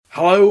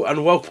Hello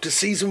and welcome to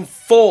season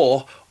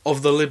 4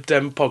 of the Lib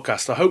Dem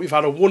podcast. I hope you've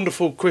had a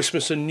wonderful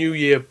Christmas and New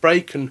Year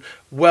break and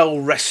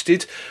well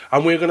rested.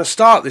 And we're going to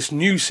start this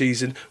new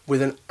season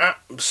with an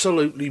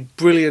absolutely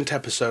brilliant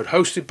episode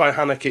hosted by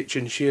Hannah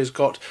Kitchen. She has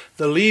got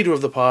the leader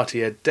of the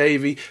party, Ed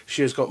Davey.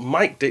 She has got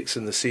Mike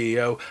Dixon, the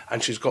CEO,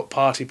 and she's got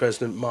party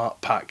president Mark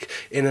Pack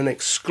in an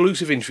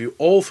exclusive interview.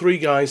 All three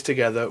guys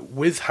together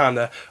with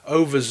Hannah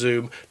over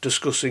Zoom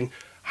discussing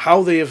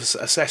how they have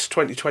assessed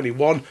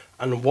 2021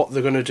 and what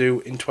they're going to do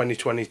in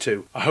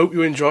 2022. I hope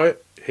you enjoy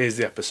it. Here's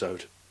the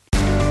episode.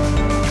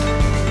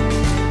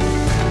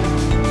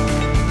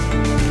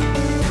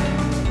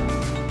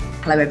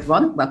 Hello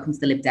everyone, welcome to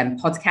the Lib Dem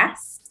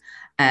podcast.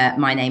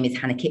 My name is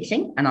Hannah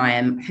Kitching and I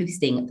am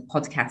hosting the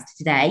podcast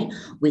today,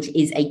 which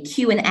is a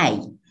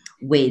Q&A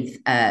with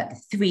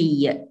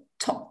three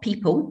top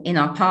people in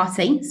our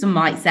party, some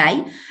might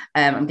say.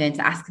 I'm going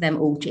to ask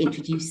them all to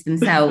introduce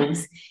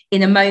themselves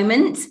in a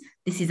moment.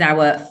 This is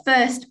our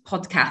first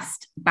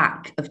podcast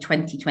back of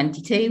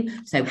 2022.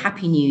 So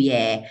Happy New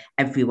Year,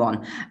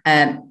 everyone.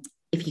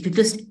 If you could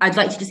I'd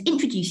like to just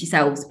introduce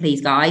yourselves,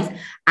 please, guys,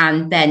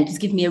 and then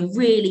just give me a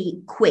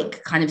really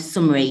quick kind of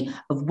summary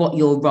of what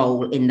your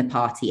role in the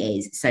party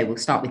is. So we'll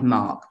start with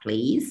Mark,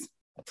 please.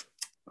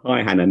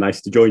 Hi, Hannah.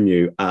 Nice to join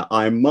you.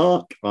 I'm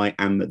Mark. I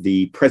am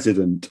the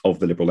president of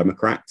the Liberal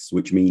Democrats,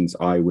 which means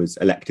I was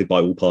elected by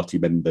all party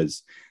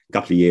members a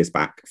couple of years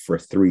back for a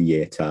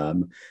 3-year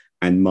term.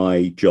 And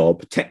my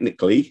job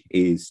technically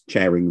is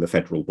chairing the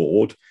federal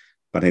board.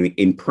 But I think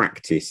in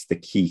practice, the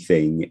key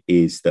thing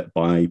is that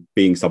by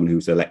being someone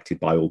who's elected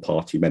by all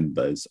party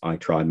members, I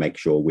try and make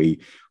sure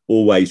we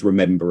always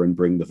remember and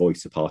bring the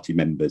voice of party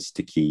members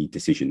to key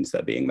decisions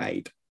that are being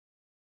made.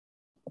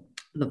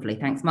 Lovely.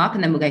 Thanks, Mark.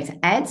 And then we'll go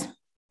to Ed.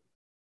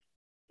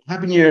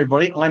 Happy New Year,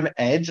 everybody. I'm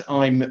Ed.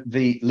 I'm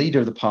the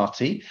leader of the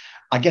party.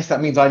 I guess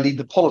that means I lead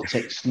the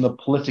politics and the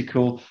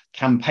political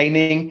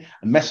campaigning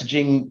and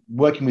messaging,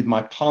 working with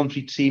my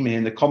parliamentary team here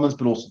in the Commons,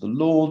 but also the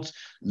Lords,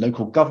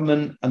 local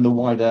government and the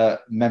wider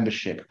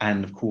membership,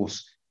 and of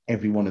course,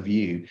 every one of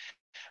you.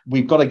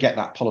 We've got to get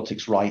that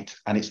politics right,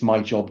 and it's my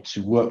job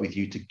to work with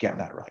you to get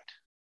that right.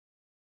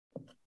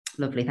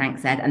 Lovely.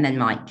 Thanks, Ed. And then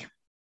Mike.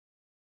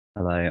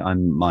 Hello,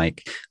 I'm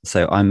Mike.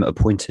 So I'm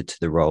appointed to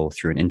the role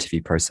through an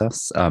interview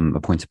process,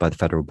 appointed by the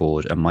federal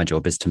board, and my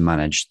job is to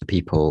manage the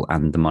people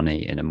and the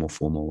money in a more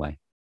formal way.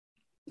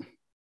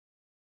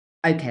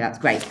 Okay, that's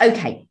great.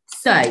 Okay,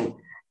 so as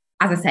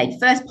I said,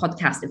 first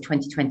podcast of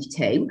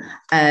 2022.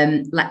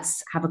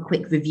 Let's have a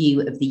quick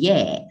review of the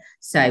year.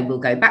 So we'll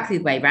go back the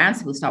way around.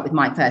 So we'll start with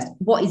Mike first.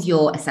 What is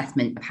your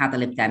assessment of how the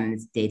Lib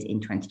Dems did in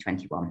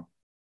 2021?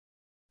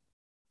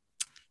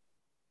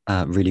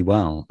 Really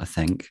well, I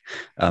think.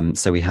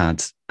 So we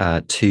had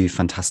 2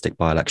 fantastic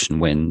by-election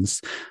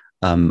wins.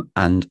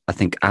 And I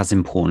think as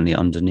importantly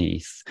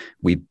underneath,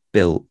 we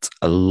built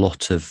a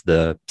lot of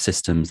the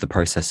systems, the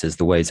processes,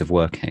 the ways of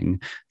working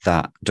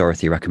that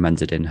Dorothy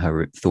recommended in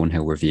her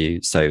Thornhill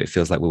review. So it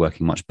feels like we're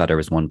working much better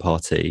as one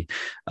party.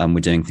 We're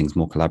doing things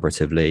more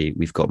collaboratively.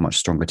 We've got much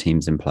stronger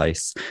teams in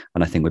place.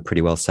 And I think we're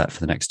pretty well set for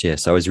the next year.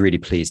 So I was really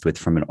pleased with,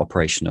 from an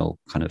operational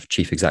kind of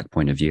chief exec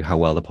point of view, how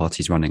well the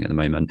party's running at the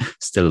moment.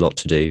 Still a lot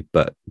to do,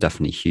 but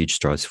definitely huge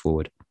strides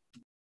forward.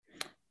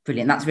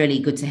 Brilliant. That's really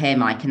good to hear,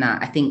 Mike. And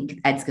I think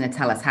Ed's going to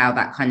tell us how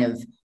that kind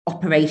of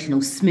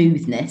operational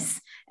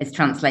smoothness is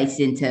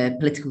translated into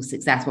political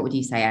success. What would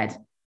you say, Ed?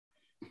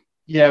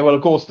 Yeah, well,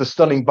 of course, the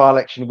stunning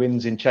by-election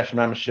wins in Cheshire,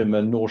 Amersham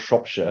and North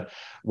Shropshire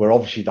were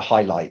obviously the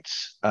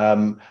highlights,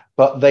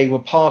 but they were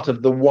part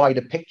of the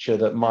wider picture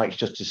that Mike's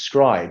just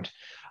described.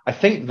 I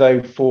think,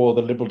 though, for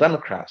the Liberal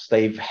Democrats,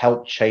 they've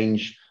helped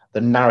change the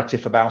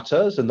narrative about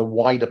us and the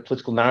wider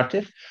political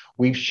narrative.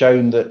 We've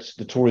shown that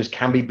the Tories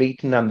can be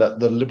beaten and that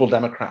the Liberal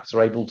Democrats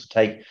are able to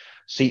take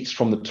seats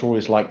from the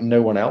Tories like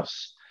no one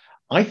else.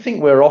 I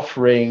think we're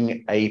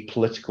offering a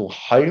political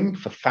home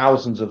for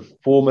thousands of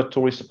former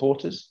Tory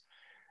supporters,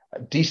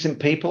 decent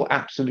people,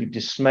 absolutely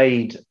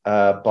dismayed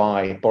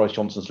by Boris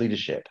Johnson's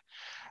leadership.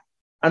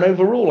 And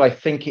overall, I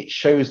think it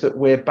shows that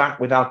we're back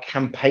with our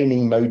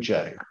campaigning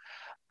mojo.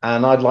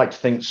 And I'd like to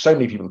think so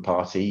many people in the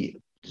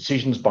party,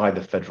 decisions by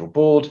the federal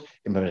board,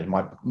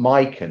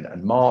 Mike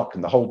and Mark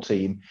and the whole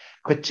team,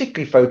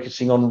 particularly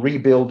focusing on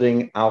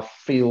rebuilding our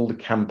field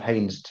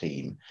campaigns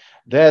team.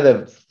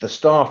 They're the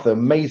staff, the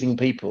amazing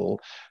people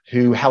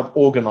who help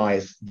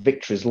organise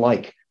victories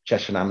like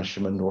Cheshire,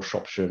 Amersham and North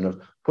Shropshire and have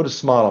put a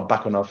smile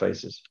back on our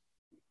faces.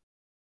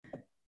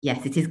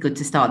 Yes, it is good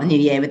to start the new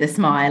year with a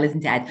smile,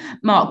 isn't it, Ed?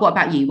 Mark, what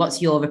about you?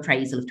 What's your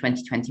appraisal of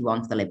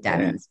 2021 for the Lib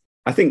Dems? Yeah.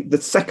 I think the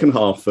second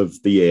half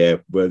of the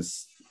year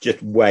was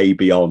just way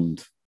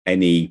beyond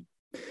any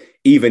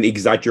even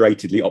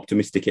exaggeratedly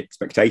optimistic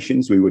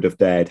expectations we would have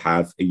dared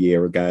have a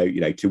year ago.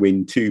 To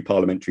win 2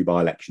 parliamentary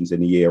by-elections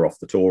in a year off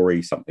the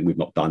Tories, something we've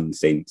not done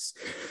since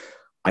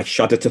I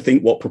shudder to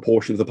think what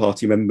proportion of the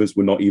party members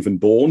were not even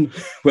born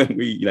when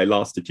we,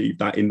 last achieved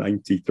that in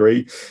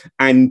 93.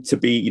 And to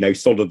be,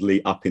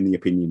 solidly up in the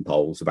opinion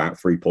polls, about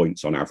 3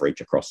 points on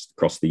average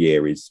across the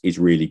year is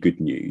really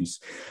good news.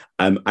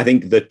 I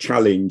think the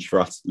challenge for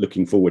us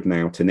looking forward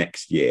now to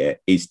next year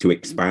is to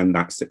expand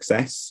that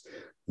success.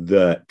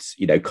 That,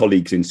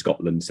 colleagues in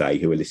Scotland, say,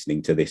 who are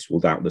listening to this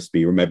will doubtless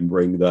be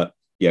remembering that,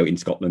 in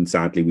Scotland,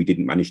 sadly, we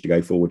didn't manage to go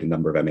forward in a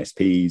number of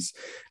MSPs.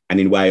 And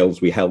in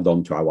Wales, we held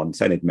on to our one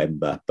Senedd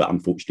member, but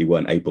unfortunately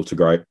weren't able to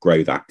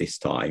grow that this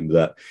time.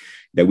 That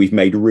we've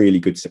made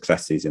really good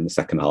successes in the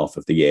second half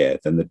of the year.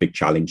 Then the big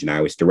challenge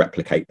now is to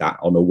replicate that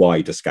on a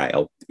wider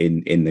scale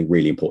in the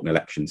really important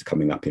elections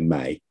coming up in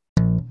May.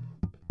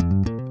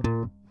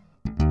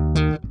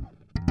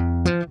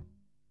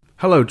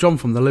 Hello, John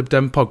from the Lib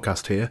Dem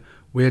podcast here.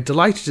 We are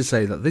delighted to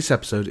say that this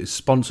episode is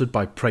sponsored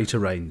by Praetor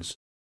Rains.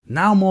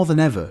 Now more than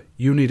ever,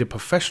 you need a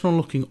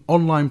professional-looking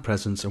online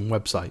presence and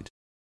website.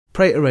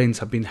 Praetor Rains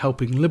have been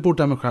helping Liberal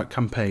Democrat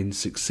campaigns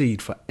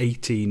succeed for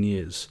 18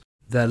 years.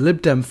 Their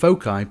Lib Dem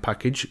Foci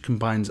package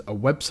combines a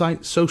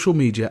website, social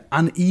media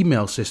and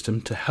email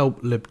system to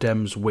help Lib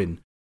Dems win.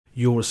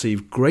 You'll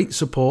receive great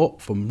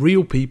support from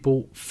real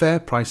people, fair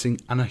pricing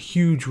and a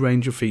huge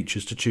range of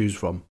features to choose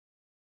from.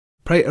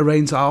 Praetor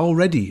Rains are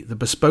already the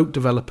bespoke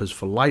developers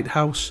for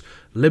Lighthouse,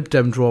 Lib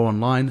Dem Draw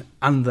Online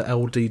and the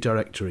LD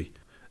Directory.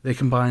 They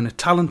combine a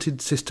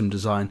talented system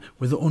design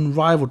with an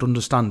unrivaled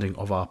understanding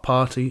of our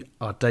party,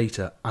 our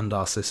data and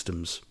our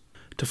systems.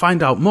 To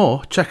find out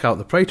more, check out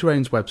the Praetor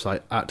Rains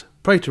website at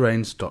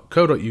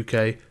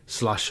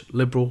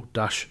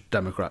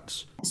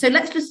praetorrains.co.uk/liberal-democrats. So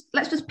let's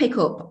just pick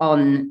up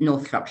on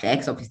North Shropshire,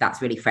 because obviously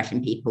that's really fresh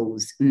in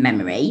people's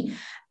memory.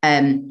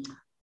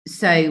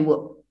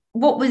 So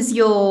what was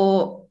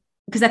your...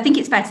 Because I think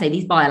it's fair to say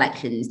these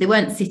by-elections, they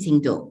weren't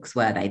sitting ducks,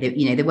 were they?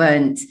 They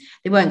weren't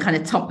kind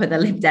of top of the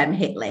Lib Dem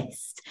hit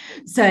list.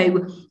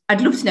 So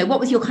I'd love to know, what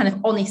was your kind of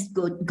honest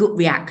gut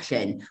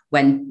reaction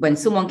when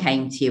someone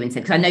came to you and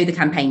said, because I know the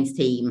campaigns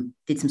team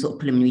did some sort of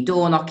preliminary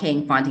door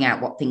knocking, finding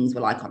out what things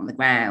were like on the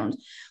ground.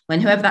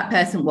 When whoever that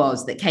person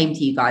was that came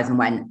to you guys and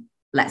went,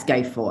 let's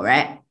go for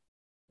it,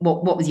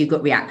 what was your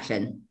gut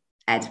reaction,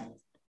 Ed?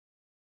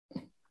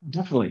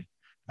 Definitely.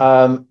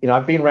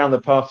 I've been around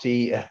the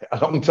party a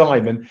long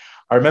time, and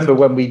I remember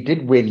when we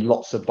did win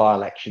lots of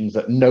by-elections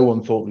that no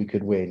one thought we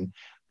could win.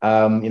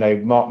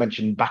 Mark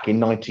mentioned back in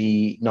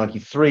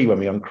 1993 when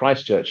we won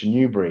Christchurch and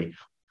Newbury.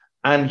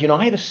 And,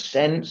 I had a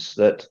sense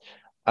that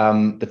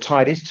the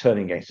tide is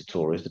turning against the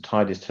Tories, the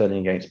tide is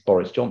turning against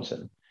Boris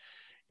Johnson.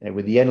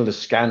 With the endless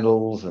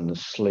scandals and the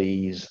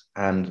sleaze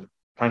and,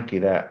 frankly,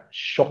 their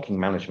shocking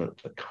management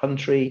of the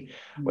country,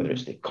 whether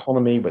it's the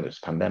economy, whether it's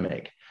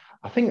pandemic,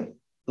 I think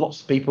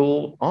lots of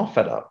people are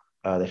fed up.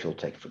 They feel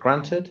taken for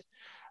granted.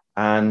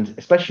 And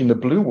especially in the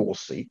blue wall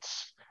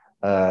seats,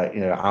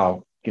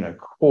 our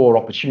core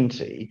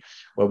opportunity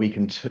where we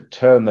can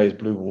turn those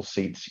blue wall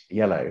seats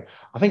yellow,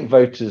 I think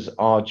voters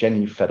are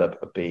genuinely fed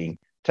up of being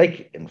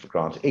taken for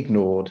granted,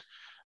 ignored,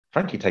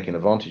 frankly, taken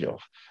advantage of.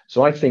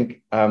 So I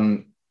think,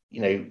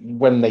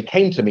 when they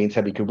came to me and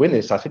said we could win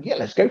this, I said, yeah,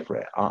 let's go for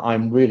it.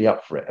 I'm really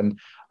up for it. And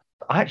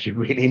I actually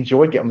really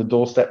enjoyed getting on the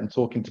doorstep and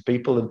talking to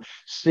people and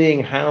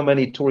seeing how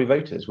many Tory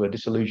voters were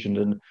disillusioned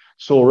and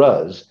saw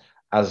us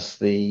as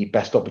the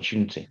best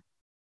opportunity.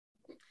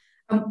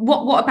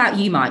 What about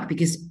you, Mike?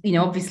 Because,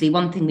 obviously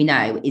one thing we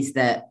know is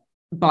that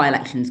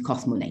by-elections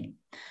cost money,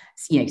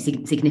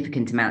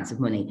 significant amounts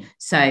of money.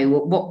 So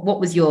what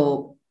was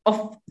your,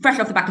 fresh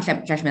off the back of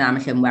Chesham and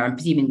Amersham, where I'm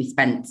presuming we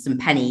spent some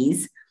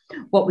pennies,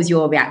 what was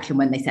your reaction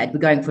when they said,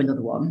 we're going for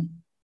another one?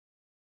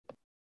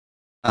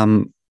 I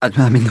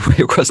mean, the way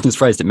your question is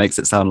phrased, it makes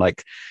it sound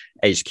like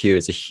HQ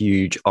is a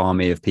huge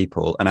army of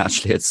people, and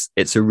actually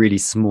it's a really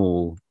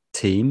small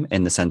team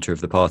in the centre of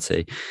the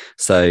party.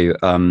 So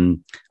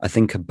I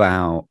think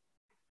about,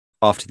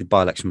 after the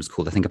by-election was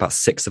called, I think about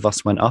 6 of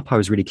us went up. I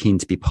was really keen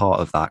to be part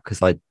of that because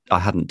I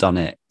hadn't done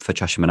it for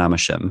Chesham and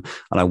Amersham,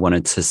 and I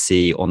wanted to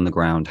see on the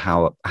ground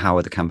how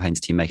are the campaigns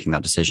team making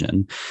that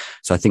decision.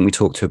 So I think we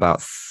talked to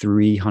about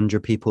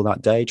 300 people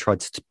that day,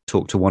 tried to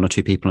talk to 1 or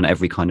 2 people on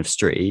every kind of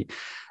street.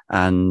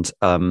 And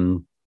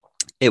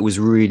it was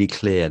really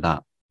clear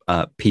that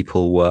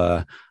people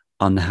were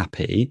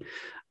unhappy,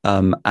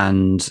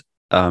 and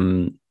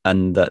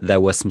that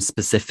there were some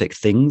specific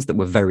things that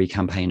were very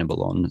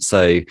campaignable on.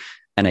 So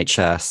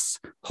NHS,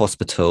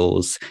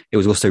 hospitals. It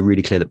was also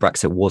really clear that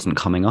Brexit wasn't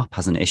coming up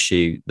as an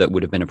issue that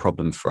would have been a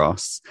problem for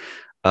us.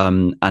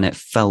 And it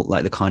felt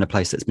like the kind of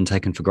place that's been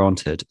taken for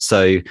granted.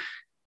 So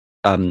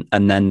and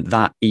then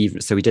that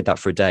evening, so we did that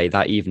for a day.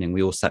 That evening,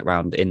 we all sat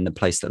around in the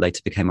place that later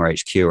became our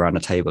HQ around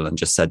a table and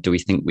just said, do we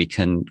think we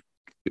can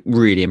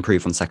really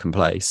improve on second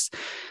place?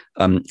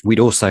 We'd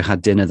also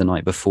had dinner the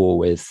night before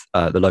with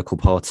the local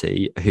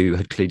party, who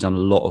had clearly done a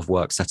lot of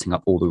work setting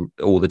up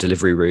all the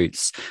delivery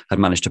routes, had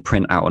managed to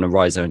print out on a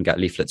riser and get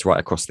leaflets right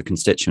across the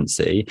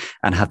constituency,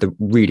 and had the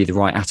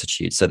right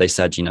attitude. So they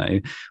said,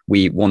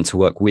 we want to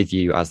work with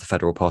you as the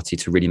federal party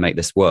to really make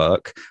this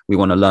work. We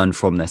want to learn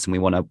from this, and we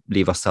want to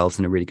leave ourselves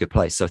in a really good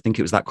place. So I think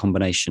it was that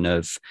combination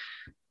of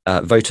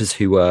voters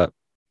who were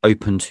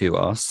open to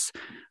us,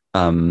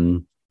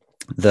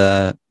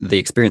 the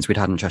experience we'd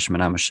had in Chesham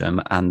and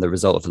Amersham, and the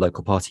result of the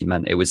local party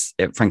meant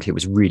frankly it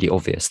was really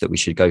obvious that we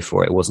should go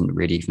for it. It wasn't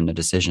really even a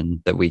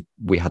decision that we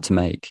had to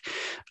make,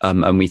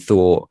 and we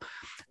thought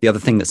the other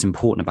thing that's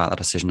important about that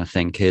decision, I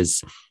think,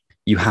 is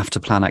you have to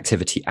plan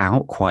activity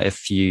out quite a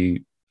few,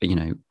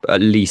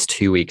 at least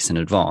 2 weeks in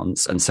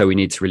advance, and so we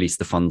need to release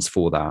the funds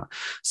for that.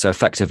 So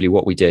effectively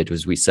what we did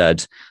was we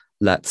said,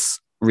 let's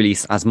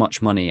release as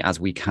much money as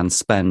we can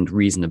spend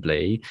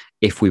reasonably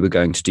if we were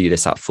going to do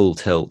this at full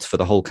tilt for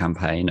the whole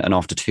campaign, and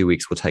after 2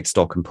 weeks we'll take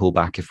stock and pull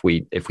back if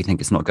we think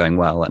it's not going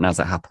well. And as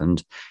it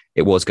happened,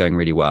 it was going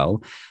really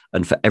well.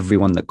 And for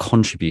everyone that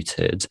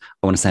contributed,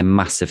 I want to say a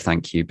massive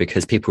thank you,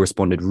 because people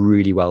responded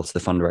really well to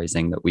the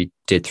fundraising that we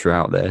did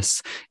throughout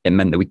this. It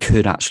meant that we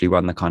could actually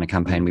run the kind of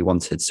campaign we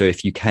wanted. So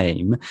if you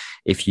came,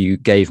 if you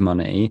gave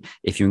money,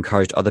 if you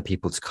encouraged other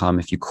people to come,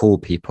 if you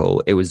called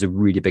people, it was a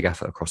really big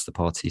effort across the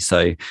party.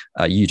 So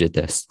you did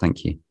this.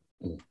 Thank you.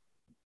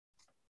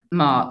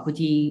 Mark, would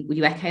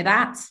you echo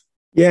that?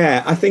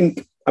 Yeah,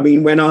 I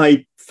mean, when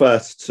I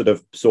first sort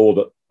of saw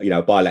that,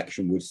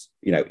 by-election was,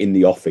 in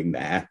the offing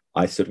there,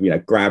 I sort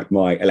of, grabbed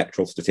my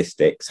electoral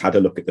statistics, had a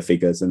look at the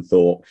figures and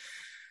thought,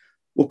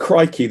 well,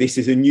 crikey, this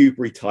is a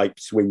Newbury type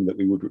swing that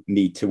we would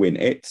need to win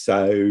it.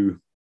 So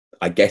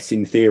I guess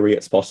in theory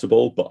it's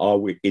possible, but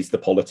is the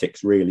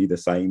politics really the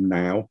same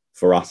now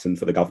for us and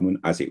for the government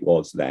as it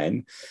was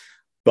then?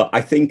 But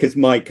I think, as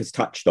Mike has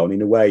touched on,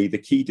 in a way, the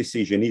key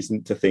decision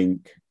isn't to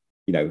think,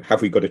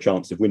 have we got a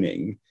chance of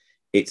winning?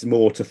 It's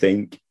more to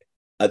think,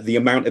 the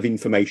amount of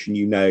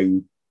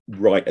information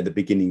right at the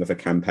beginning of a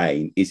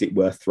campaign, is it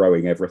worth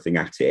throwing everything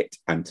at it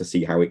and to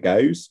see how it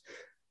goes?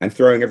 And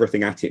throwing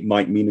everything at it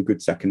might mean a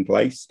good second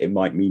place. It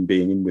might mean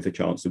being in with a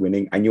chance of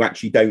winning. And you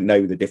actually don't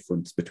know the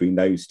difference between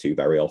those two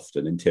very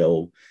often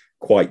until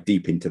quite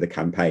deep into the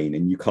campaign.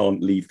 And you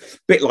can't leave, a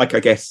bit like, I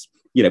guess,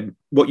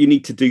 what you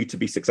need to do to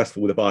be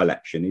successful with a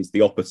by-election is the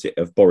opposite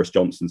of Boris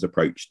Johnson's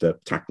approach to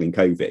tackling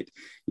COVID.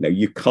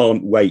 You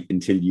can't wait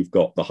until you've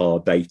got the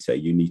hard data.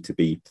 You need to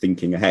be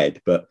thinking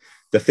ahead. But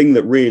the thing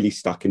that really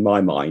stuck in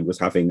my mind was,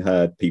 having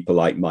heard people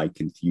like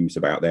Mike enthuse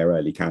about their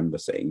early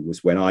canvassing,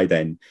 was when I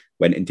then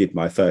went and did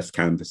my first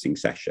canvassing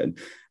session.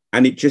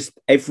 And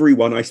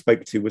everyone I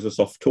spoke to was a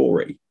soft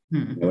Tory.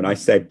 Mm-hmm. And I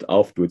said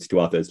afterwards to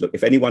others, look,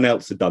 if anyone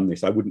else had done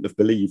this, I wouldn't have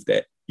believed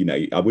it.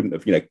 I wouldn't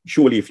have,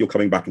 surely if you're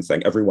coming back and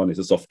saying everyone is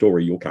a soft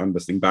Tory, you're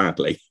canvassing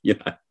badly,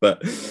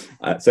 But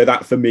so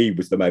that for me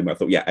was the moment I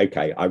thought, yeah,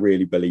 okay, I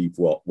really believe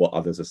what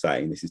others are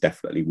saying. This is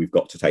definitely, we've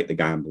got to take the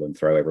gamble and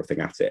throw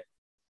everything at it.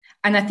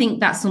 And I think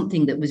that's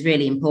something that was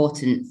really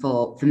important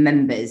for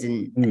members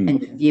and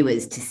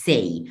viewers to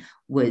see,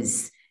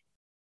 was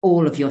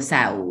all of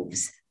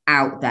yourselves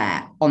out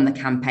there on the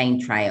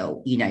campaign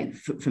trail,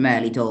 from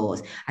early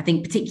doors. I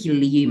think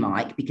particularly you,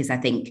 Mike, because I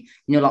think,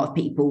 a lot of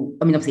people,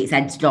 I mean, obviously it's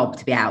Ed's job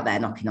to be out there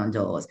knocking on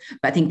doors,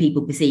 but I think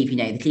people perceive,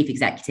 the chief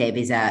executive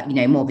is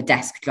more of a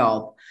desk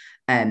job.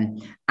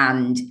 And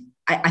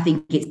I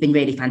think it's been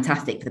really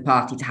fantastic for the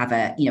party to have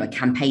a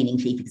campaigning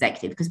chief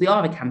executive, because we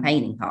are a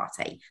campaigning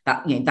party.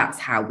 That, that's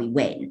how we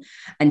win.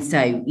 And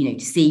so, to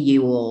see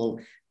you all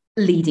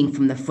leading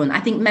from the front,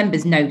 I think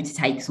members know to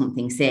take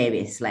something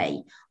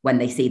seriously when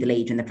they see the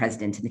leader and the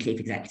president and the chief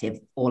executive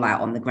all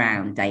out on the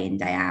ground day in,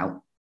 day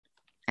out.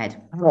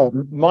 Ed? Well,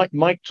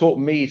 Mike taught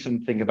me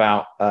something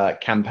about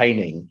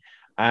campaigning.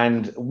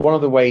 And one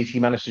of the ways he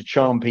managed to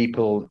charm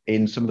people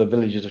in some of the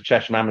villages of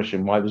Chesham and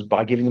Amersham was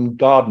by giving them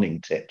gardening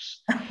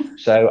tips.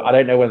 So I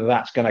don't know whether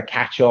that's going to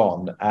catch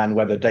on, and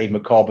whether Dave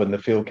McCobb and the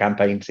field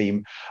campaign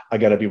team are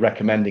going to be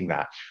recommending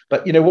that.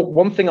 But,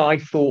 one thing I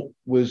thought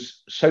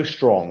was so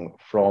strong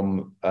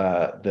from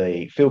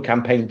the field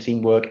campaign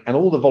teamwork and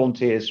all the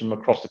volunteers from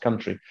across the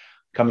country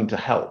coming to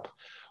help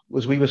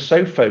was we were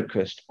so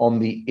focused on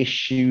the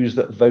issues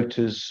that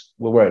voters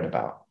were worried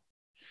about.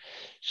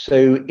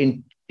 So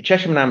in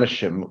Chesham and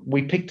Amersham,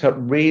 we picked up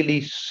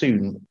really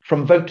soon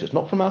from voters,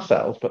 not from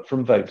ourselves, but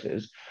from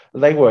voters,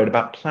 they worried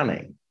about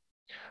planning.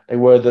 They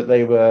were that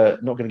they were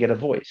not going to get a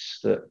voice,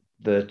 that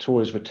the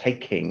Tories were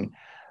taking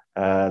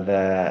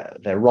their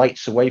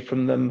rights away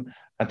from them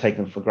and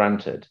taking them for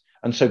granted.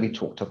 And so we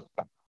talked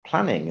about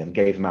planning and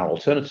gave them our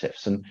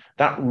alternatives. And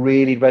that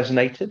really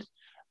resonated.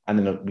 And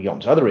then we got on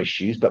to other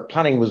issues, but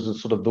planning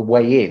was sort of the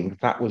way in.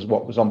 That was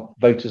what was on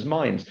voters'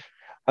 minds.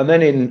 And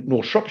then in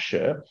North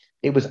Shropshire,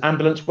 it was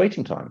ambulance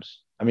waiting times.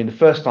 I mean, the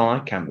first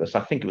time I canvassed,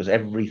 I think it was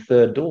every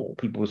third door.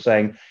 People were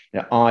saying,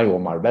 I or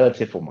my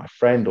relative or my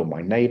friend or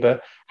my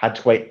neighbour had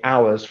to wait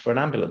hours for an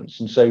ambulance.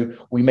 And so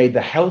we made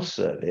the health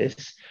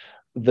service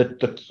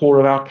the core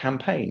of our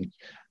campaign.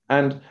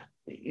 And,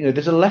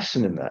 there's a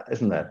lesson in that,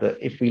 isn't there? That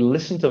if we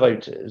listen to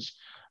voters,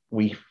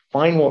 we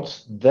find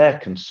what's their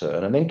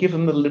concern and then give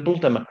them the Liberal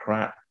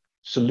Democrat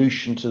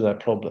solution to their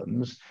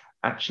problems,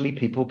 actually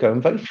people go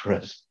and vote for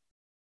us.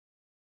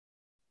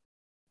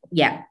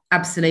 Yeah,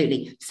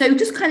 absolutely. So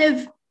just kind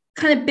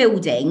of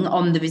building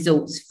on the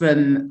results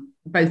from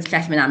both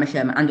Chesham and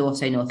Amersham and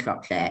also North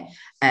Shropshire,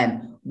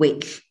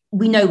 which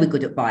we know we're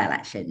good at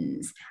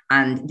by-elections.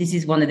 And this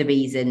is one of the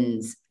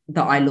reasons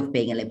that I love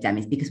being a Lib Dem,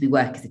 is because we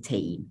work as a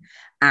team.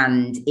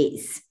 And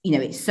it's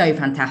so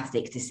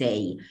fantastic to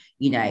see,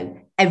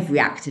 every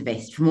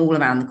activist from all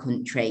around the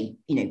country,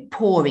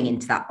 pouring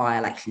into that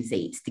by-election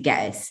seats to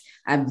get us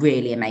a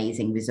really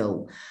amazing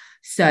result.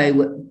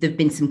 So there've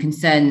been some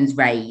concerns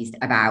raised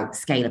about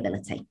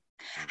scalability.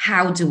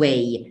 How do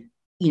we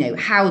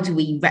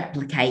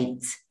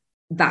replicate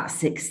that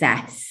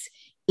success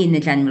in the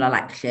general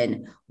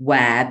election,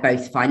 where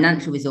both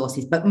financial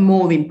resources, but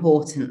more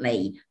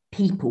importantly,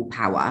 people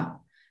power,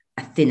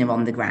 are thinner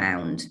on the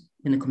ground?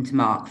 I'm going to come to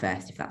Mark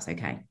first, if that's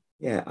okay.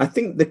 Yeah, I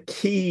think the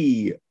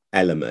key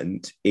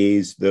element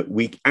is that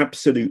we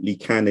absolutely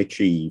can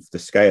achieve the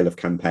scale of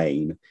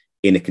campaign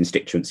in a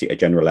constituency, a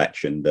general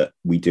election, that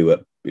we do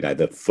at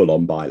the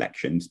full-on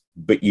by-elections,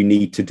 but you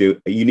need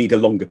a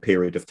longer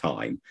period of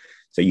time.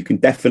 So you can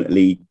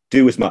definitely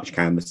do as much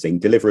canvassing,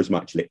 deliver as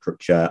much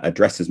literature,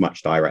 address as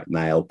much direct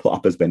mail, put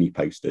up as many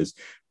posters,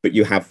 but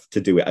you have to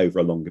do it over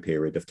a longer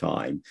period of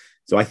time.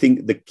 So I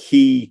think the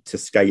key to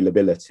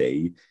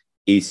scalability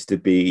is to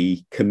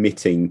be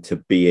committing to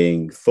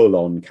being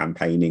full-on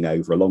campaigning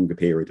over a longer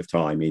period of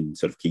time in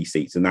sort of key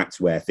seats. And that's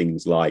where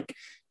things like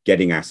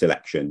getting our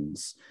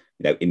selections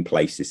in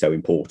place is so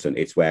important.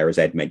 It's where, as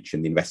Ed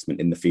mentioned, the investment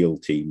in the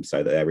field team,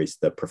 so that there is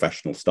the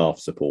professional staff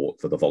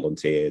support for the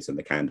volunteers and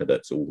the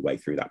candidates all the way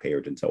through that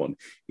period and so on,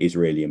 is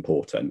really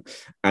important.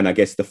 And I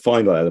guess the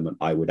final element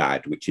I would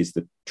add, which is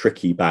the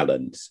tricky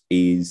balance,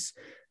 is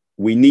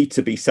we need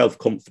to be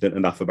self-confident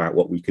enough about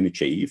what we can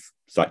achieve,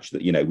 such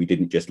that, we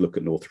didn't just look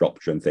at North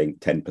Shropshire and think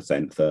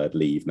 10% third,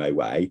 leave, no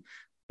way.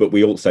 But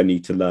we also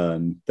need to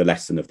learn the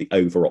lesson of the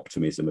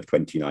over-optimism of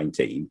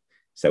 2019.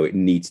 So it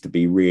needs to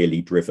be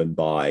really driven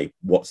by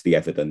what's the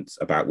evidence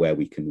about where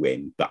we can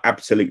win. But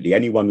absolutely,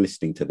 anyone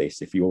listening to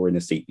this, if you're in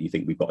a seat that you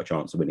think we've got a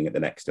chance of winning at the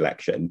next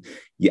election,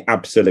 you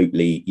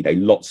absolutely,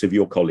 lots of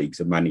your colleagues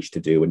have managed to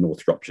do a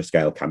North Shropshire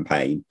scale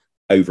campaign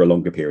over a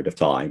longer period of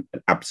time.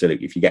 And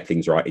absolutely, if you get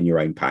things right in your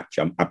own patch,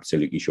 I'm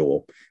absolutely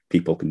sure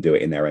people can do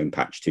it in their own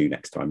patch too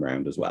next time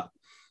round as well.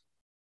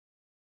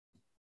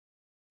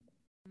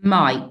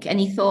 Mike,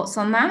 any thoughts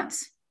on that?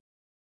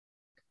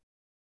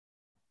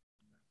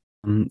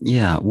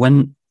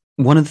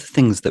 One of the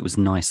things that was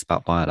nice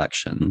about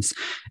by-elections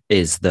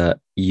is that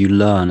you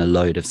learn a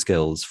load of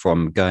skills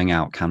from going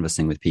out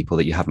canvassing with people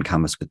that you haven't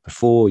canvassed with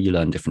before. You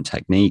learn different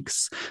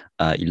techniques.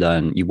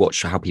 You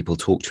watch how people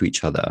talk to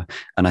each other.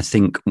 And I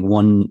think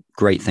one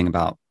great thing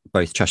about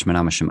both Chesham and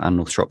Amersham and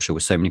North Shropshire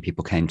was so many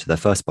people came to their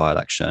first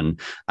by-election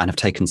and have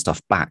taken stuff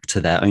back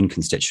to their own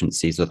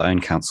constituencies or their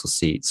own council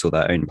seats or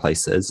their own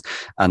places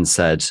and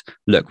said,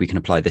 look, we can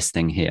apply this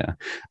thing here.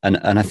 And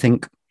I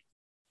think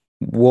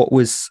what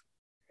was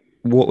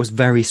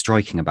very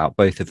striking about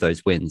both of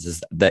those wins is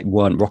that they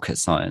weren't rocket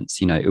science.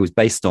 It was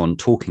based on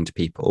talking to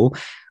people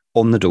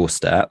on the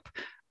doorstep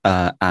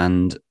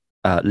and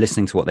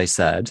listening to what they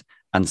said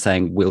and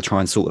saying, we'll try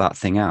and sort that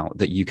thing out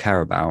that you care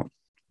about.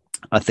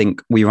 I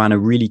think we ran a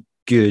really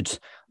good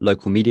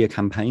local media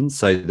campaign.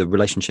 So the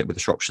relationship with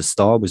the Shropshire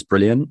Star was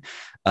brilliant.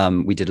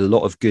 We did a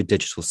lot of good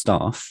digital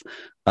stuff.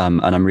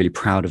 And I'm really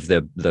proud of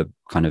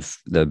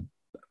the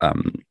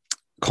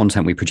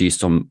content we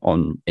produced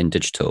in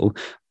digital,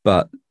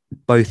 but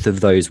both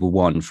of those were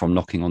won from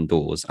knocking on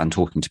doors and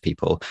talking to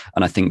people.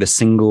 And I think the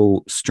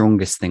single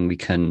strongest thing we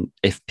can,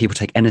 if people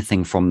take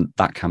anything from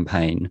that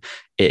campaign,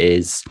 it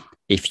is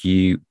if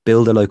you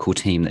build a local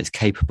team that is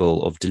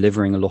capable of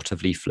delivering a lot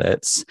of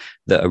leaflets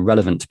that are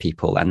relevant to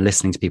people and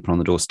listening to people on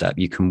the doorstep,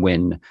 you can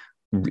win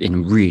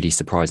in really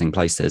surprising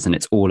places. And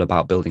it's all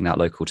about building that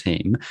local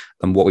team.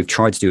 And what we've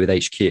tried to do with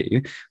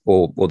HQ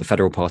or the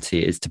Federal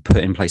Party is to put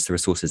in place the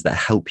resources that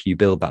help you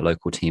build that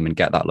local team and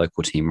get that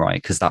local team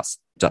right, because that's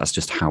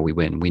just how we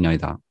win. We know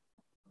that.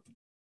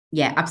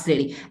 Yeah,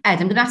 absolutely. Ed,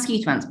 I'm going to ask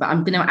you to answer, but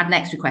I'm going to add an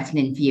extra question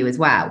in for you as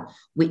well,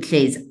 which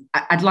is,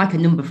 I'd like a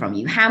number from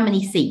you. How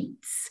many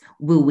seats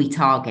will we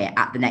target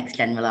at the next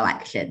general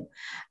election?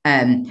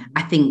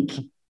 I think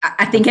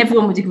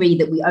everyone would agree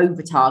that we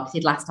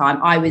over-targeted last time.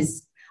 I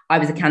was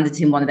a candidate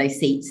in one of those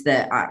seats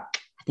that I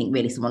think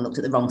really someone looked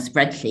at the wrong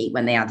spreadsheet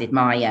when they added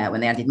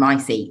my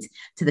seat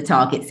to the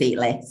target seat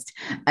list.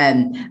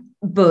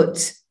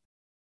 But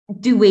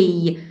do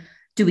we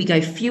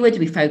go fewer? Do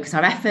we focus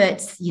our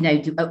efforts?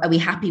 Are we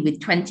happy with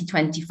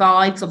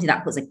 2025? Because obviously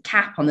that puts a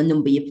cap on the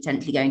number you're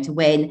potentially going to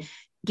win.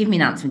 Give me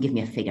an answer and give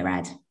me a figure,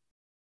 Ed.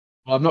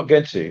 Well, I'm not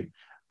going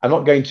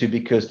to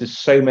because there's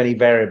so many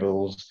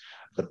variables,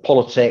 the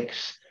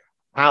politics,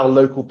 how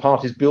local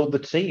parties build the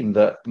team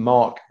that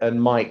Mark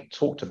and Mike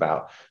talked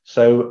about.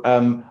 So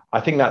I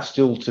think that's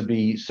still to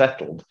be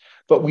settled.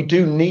 But we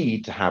do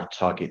need to have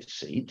target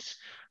seats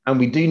And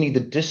we do need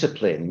the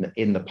discipline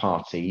in the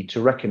party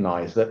to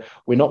recognise that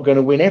we're not going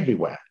to win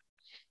everywhere.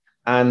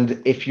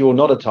 And if you're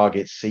not a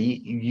target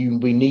seat,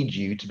 we need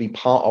you to be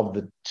part of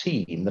the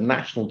team, the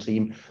national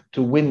team,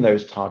 to win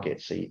those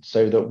target seats,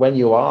 so that when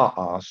you are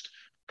asked,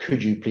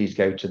 could you please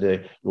go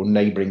to your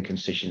neighbouring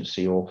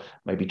constituency or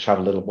maybe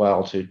travel a little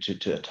while to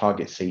a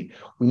target seat,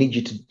 we need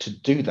you to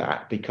do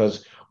that,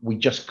 because we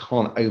just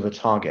can't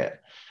over-target.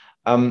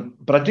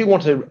 But I do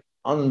want to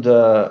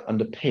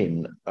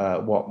underpin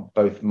what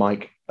both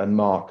Mike and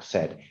Mark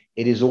said.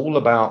 It is all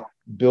about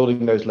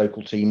building those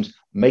local teams,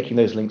 making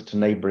those links to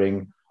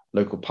neighbouring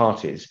local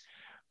parties.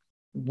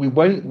 We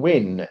won't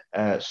win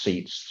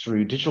seats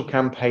through digital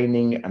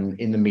campaigning and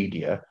in the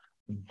media.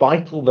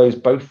 Vital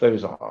both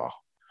those are.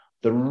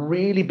 The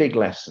really big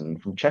lesson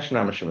from Cheshire and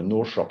Amersham and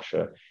North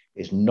Shropshire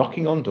is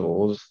knocking on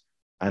doors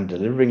and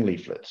delivering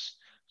leaflets.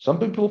 Some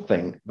people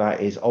think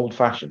that is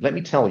old-fashioned. Let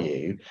me tell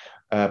you,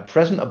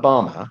 President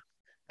Obama,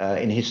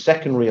 in his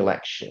second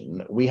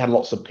re-election, we had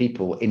lots of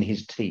people in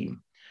his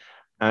team.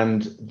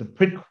 And the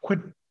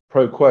quid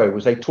pro quo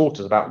was they taught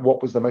us about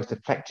what was the most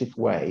effective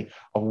way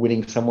of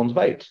winning someone's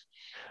vote.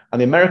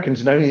 And the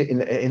Americans,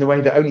 in the way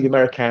that only the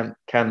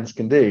Americans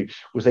can do,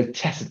 was they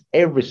tested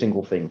every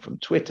single thing from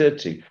Twitter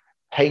to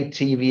paid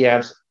TV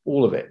ads,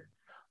 all of it.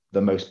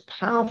 The most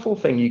powerful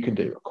thing you can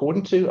do,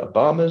 according to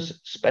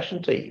Obama's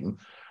special team,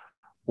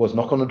 was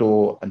knock on a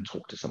door and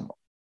talk to someone.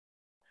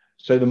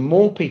 So the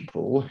more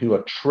people who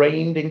are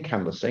trained in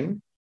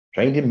canvassing,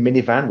 trained in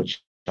minivan,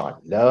 which I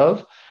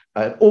love,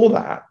 all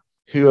that,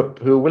 who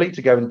are willing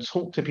to go and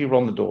talk to people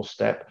on the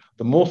doorstep,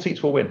 the more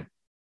seats will win.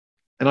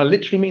 And I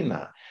literally mean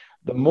that.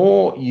 The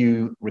more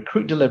you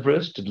recruit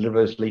deliverers to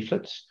deliver those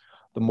leaflets,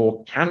 the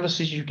more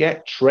canvassers you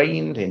get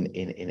trained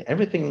in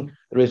everything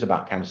there is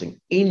about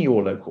canvassing in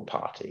your local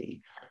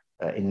party,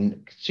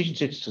 in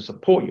constituencies to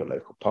support your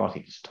local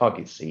party's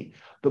target seat,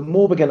 the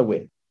more we're going to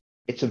win.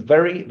 It's a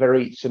very,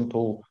 very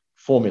simple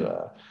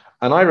formula.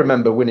 And I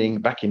remember winning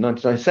back in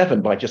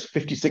 1997 by just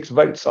 56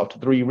 votes after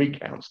 3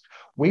 recounts.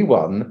 We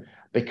won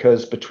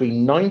because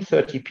between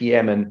 9:30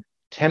 p.m. and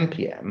 10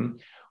 p.m.,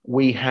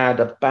 we had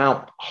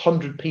about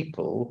 100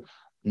 people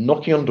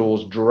knocking on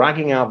doors,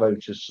 dragging our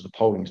voters to the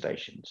polling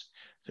stations.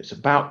 So it's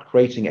about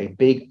creating a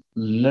big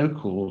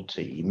local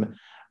team,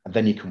 and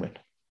then you can win.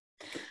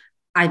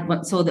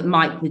 I saw that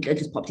Mike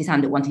just popped his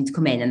hand up wanting to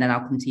come in, and then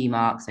I'll come to you,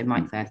 Mark. So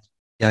Mike first.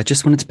 Yeah, I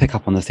just wanted to pick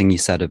up on the thing you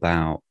said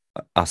about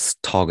us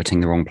targeting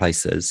the wrong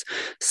places.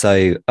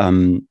 So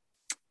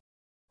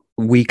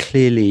we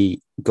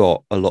clearly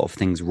got a lot of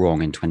things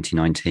wrong in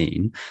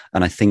 2019.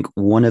 And I think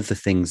one of the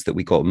things that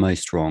we got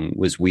most wrong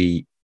was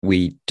we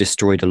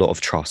destroyed a lot of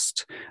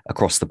trust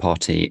across the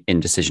party in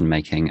decision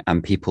making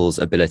and people's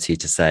ability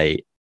to say,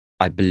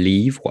 I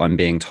believe what I'm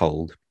being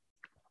told.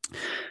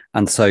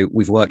 And so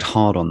we've worked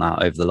hard on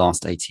that over the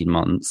last 18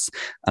 months.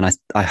 And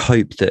I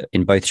hope that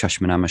in both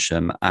Chesham and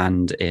Amersham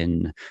and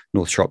in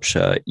North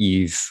Shropshire,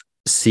 you've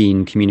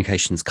seen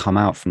communications come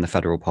out from the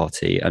federal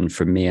party and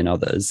from me and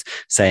others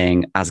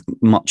saying, as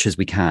much as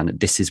we can,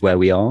 this is where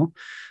we are.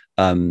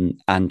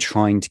 And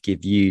trying to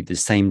give you the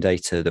same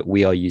data that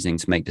we are using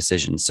to make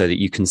decisions so that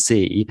you can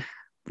see,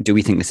 do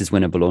we think this is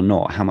winnable or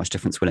not? How much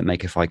difference will it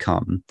make if I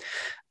come?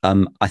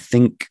 I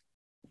think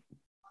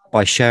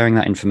by sharing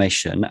that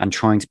information and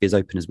trying to be as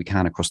open as we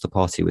can across the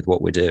party with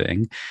what we're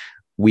doing,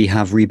 we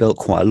have rebuilt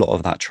quite a lot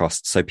of that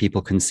trust so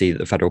people can see that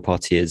the federal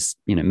party is,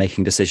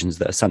 making decisions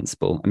that are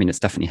sensible. I mean, it's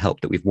definitely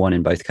helped that we've won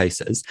in both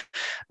cases.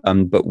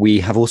 But we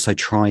have also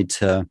tried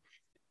to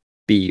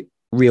be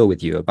real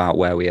with you about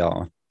where we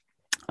are.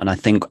 And I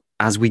think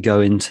as we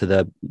go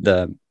into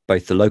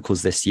both the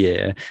locals this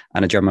year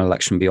and a general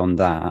election beyond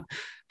that,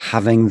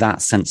 having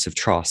that sense of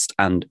trust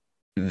and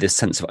this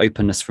sense of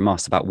openness from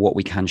us about what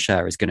we can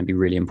share is going to be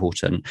really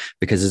important,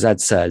 because as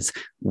Ed says,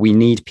 we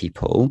need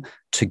people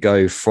to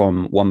go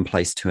from one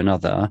place to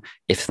another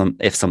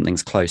if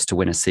something's close to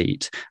win a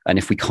seat. And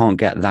if we can't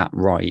get that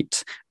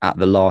right in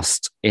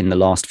the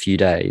last few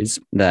days,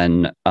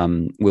 then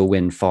we'll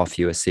win far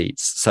fewer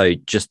seats. So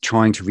just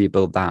trying to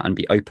rebuild that and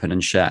be open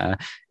and share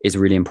is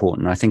really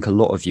important. And I think a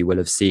lot of you will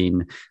have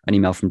seen an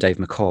email from Dave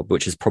McCobb,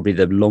 which is probably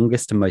the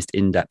longest and most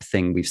in-depth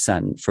thing we've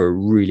sent for a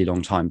really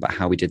long time about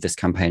how we did this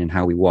campaign and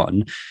how we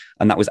won.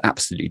 And that was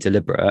absolutely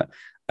deliberate.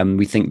 And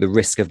we think the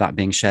risk of that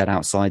being shared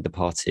outside the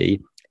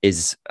party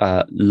is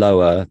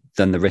lower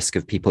than the risk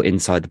of people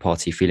inside the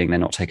party feeling they're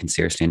not taken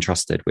seriously and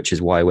trusted, which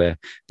is why we're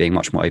being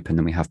much more open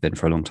than we have been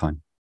for a long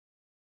time.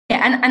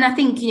 Yeah, and I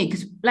think,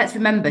 because let's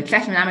remember,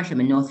 Chesham and Amersham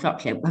and North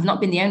Shropshire have not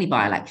been the only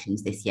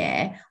by-elections this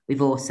year.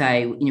 We've also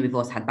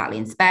had Batley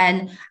and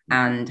Spen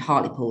and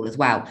Hartlepool as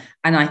well.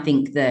 And I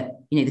think that,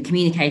 the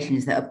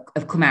communications that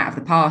have come out of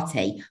the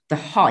party, the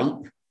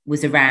hype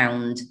was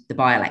around the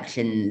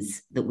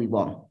by-elections that we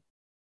won.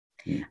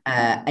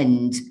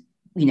 And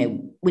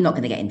we're not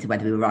going to get into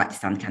whether we were right to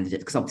stand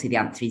candidates, because obviously the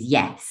answer is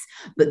yes.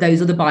 But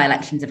those other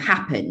by-elections have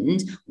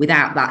happened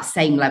without that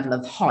same level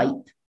of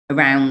hype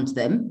around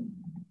them.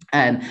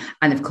 And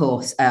of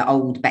course,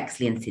 Old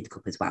Bexley and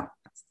Sidcup as well.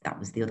 That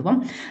was the other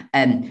one.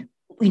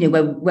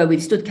 where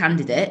we've stood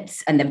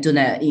candidates and they've done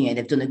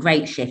a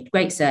great shift,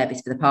 great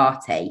service for the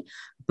party.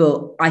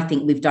 But I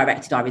think we've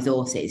directed our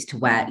resources to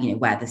where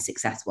the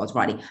success was.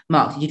 Rightly,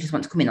 Mark, did you just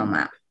want to come in on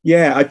that?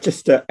 Yeah, I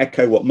just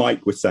echo what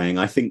Mike was saying.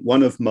 I think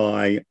one of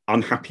my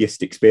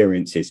unhappiest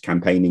experiences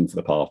campaigning for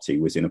the party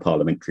was in a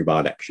parliamentary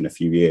by-election a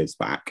few years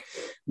back,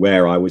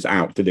 where I was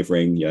out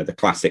delivering the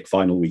classic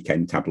final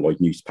weekend tabloid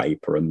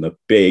newspaper and the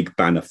big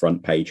banner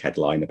front page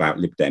headline about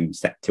Lib Dem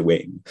set to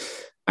win,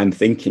 and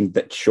thinking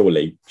that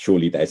surely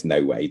there's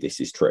no way this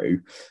is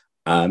true.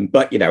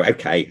 But,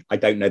 okay, I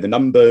don't know the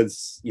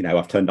numbers,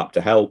 I've turned up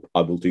to help,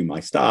 I will do my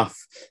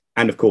stuff.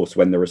 And of course,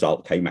 when the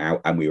result came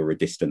out and we were a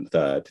distant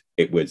third,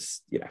 it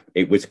was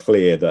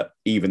clear that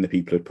even the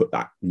people who had put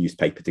that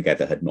newspaper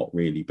together had not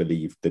really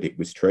believed that it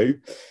was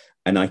true.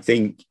 And I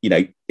think,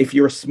 if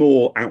you're a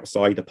small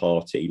outsider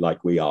party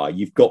like we are,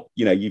 you've got,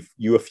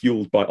 you are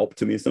fueled by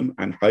optimism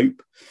and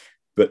hope.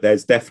 But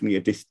there's definitely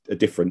a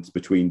difference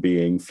between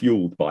being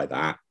fueled by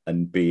that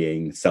and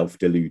being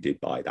self-deluded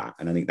by that.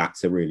 And I think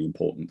that's a really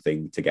important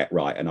thing to get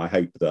right. And I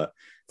hope that,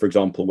 for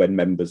example, when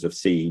members have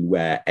seen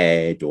where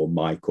Ed or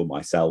Mike or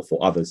myself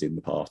or others in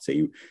the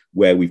party,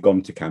 where we've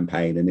gone to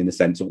campaign, and in a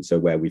sense also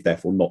where we've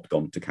therefore not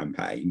gone to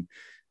campaign,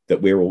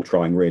 that we're all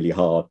trying really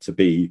hard to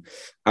be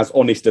as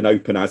honest and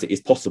open as it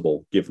is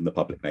possible, given the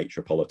public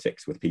nature of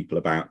politics, with people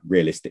about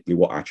realistically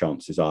what our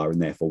chances are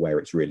and therefore where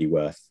it's really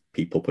worth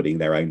people putting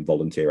their own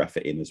volunteer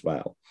effort in as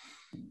well.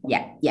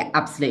 Yeah,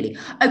 absolutely.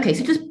 Okay,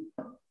 so just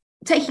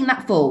taking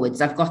that forwards,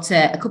 I've got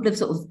a couple of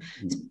sort of,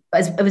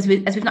 as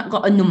we've not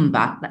got a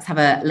number, let's have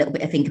a little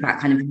bit of think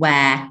about kind of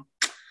where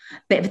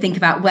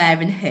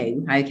and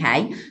who.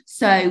 Okay,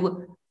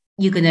 so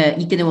you're gonna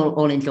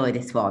all enjoy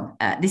this one.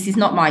 This is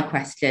not my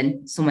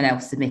question. Someone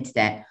else submitted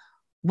it.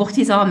 What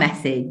is our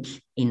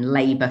message in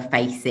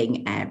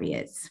Labour-facing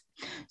areas?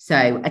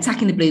 So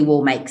attacking the blue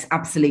wall makes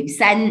absolute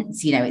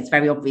sense. It's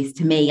very obvious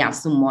to me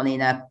as someone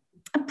in a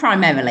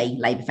primarily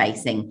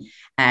Labour-facing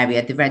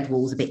area. The red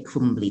wall's a bit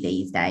crumbly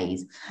these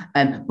days.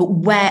 But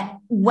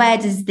where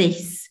does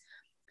this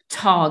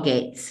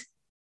target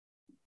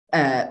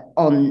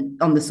on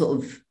the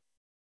sort of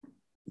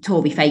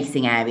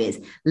Tory-facing areas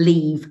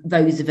leave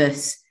those of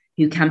us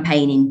who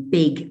campaign in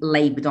big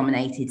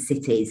Labour-dominated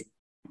cities,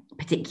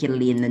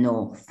 particularly in the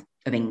north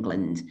of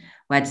England?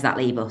 Where does that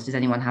leave us? Does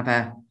anyone have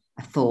a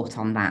thought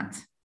on that?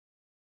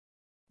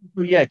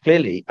 Well, yeah,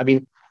 clearly. I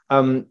mean,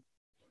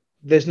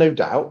 there's no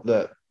doubt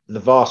that the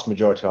vast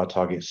majority of our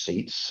target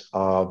seats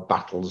are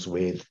battles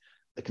with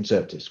the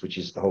Conservatives, which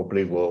is the whole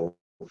blue wall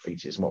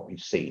feature, and what we've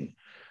seen.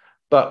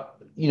 But,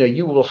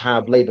 you will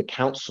have Labour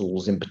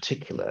councils in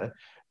particular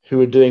who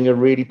are doing a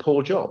really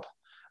poor job.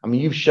 I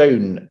mean, you've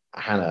shown,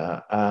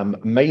 Hannah,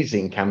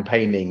 amazing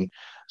campaigning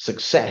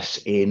success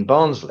in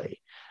Barnsley.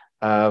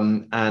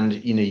 And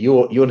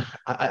you're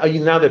are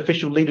you now the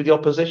official leader of the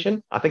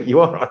opposition? I think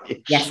you are, aren't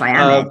you? Yes, I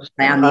am.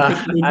 I am the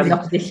official leader of the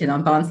opposition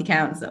on Barnsley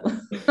Council.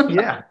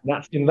 Yeah,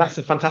 that's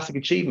a fantastic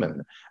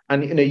achievement.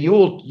 And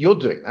you're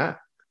doing that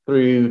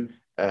through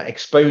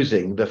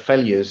exposing the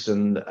failures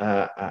and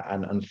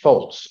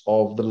faults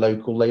of the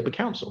local Labour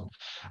Council.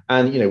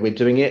 And we're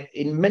doing it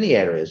in many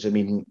areas. I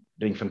mean,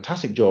 doing a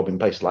fantastic job in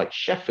places like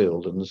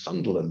Sheffield and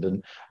Sunderland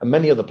and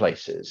many other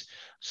places.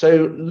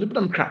 So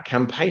Liberal Democrat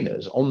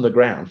campaigners on the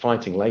ground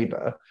fighting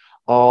Labour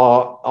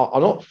are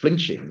not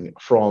flinching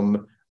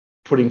from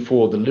putting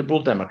forward the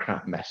Liberal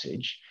Democrat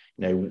message.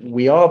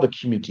 We are the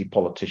community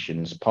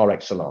politicians par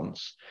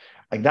excellence.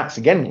 And that's,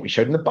 again, what we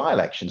showed in the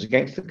by-elections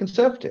against the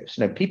Conservatives.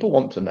 People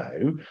want to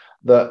know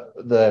that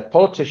the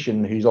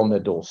politician who's on their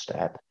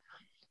doorstep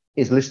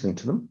is listening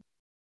to them,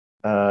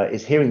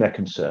 is hearing their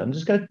concerns,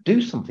 is going to do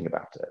something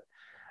about it.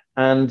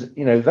 And,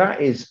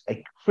 that is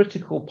a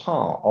critical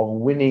part of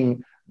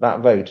winning that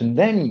vote. And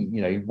then,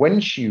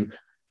 once you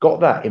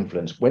got that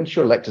influence, once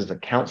you're elected as a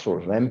councillor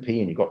or an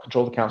MP and you've got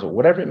control of the council,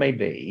 whatever it may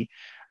be,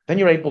 then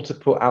you're able to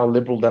put our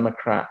Liberal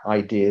Democrat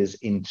ideas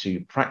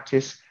into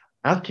practice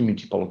as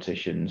community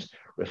politicians,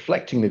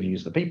 reflecting the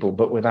views of the people,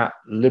 but with that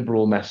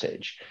liberal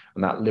message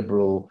and that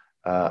liberal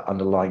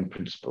underlying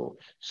principle.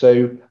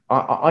 So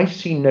I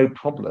see no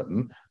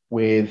problem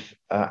with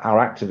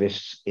our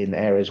activists in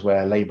areas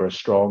where Labour are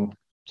strong,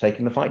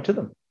 taking the fight to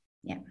them.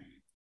 Yeah.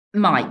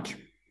 Mike?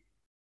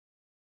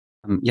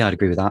 Yeah, I'd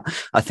agree with that.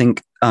 I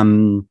think a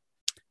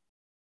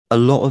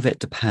lot of it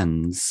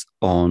depends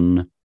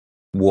on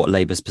what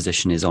Labour's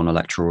position is on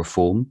electoral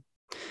reform.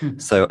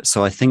 So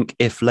I think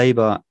if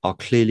Labour are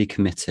clearly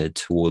committed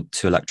to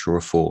electoral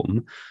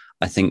reform,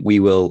 I think we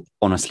will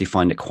honestly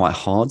find it quite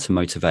hard to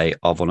motivate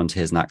our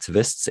volunteers and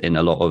activists in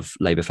a lot of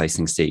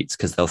Labour-facing seats,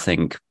 because they'll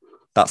think,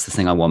 that's the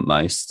thing I want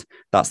most.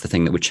 That's the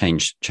thing that would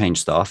change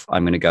stuff.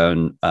 I'm going to go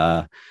and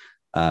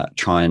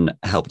try and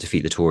help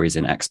defeat the Tories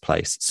in X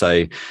place.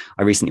 So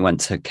I recently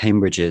went to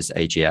Cambridge's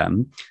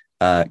AGM.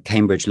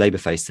 Cambridge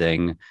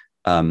Labour-facing,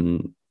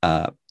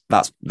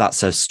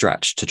 that's a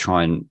stretch to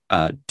try and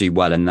do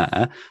well in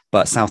there.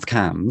 But South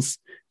Cambs,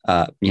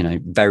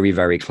 very,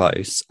 very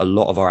close. A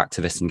lot of our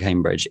activists in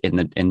Cambridge in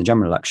the next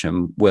general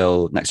election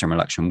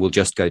will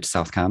just go to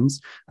South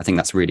Cambs. I think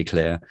that's really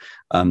clear.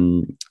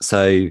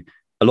 So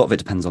a lot of it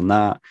depends on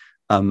that.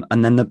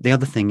 And then the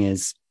other thing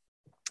is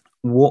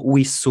what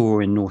we saw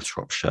in North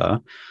Shropshire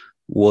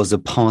was a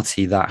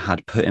party that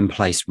had put in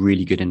place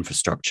really good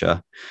infrastructure,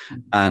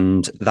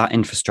 and that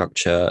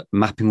infrastructure,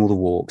 mapping all the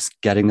walks,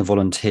 getting the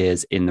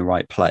volunteers in the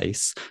right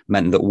place,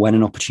 meant that when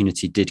an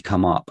opportunity did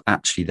come up,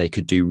 actually they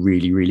could do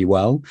really, really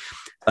well.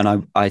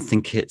 And I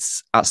think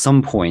it's at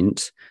some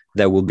point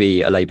there will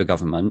be a Labour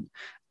government.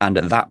 And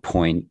at that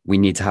point, we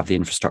need to have the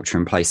infrastructure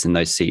in place in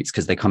those seats,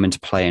 because they come into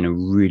play in a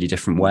really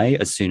different way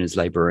as soon as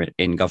Labour are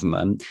in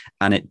government.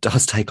 And it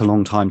does take a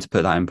long time to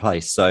put that in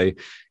place. So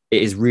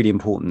it is really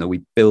important that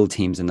we build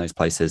teams in those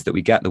places, that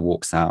we get the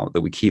walks out,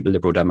 that we keep the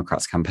Liberal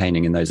Democrats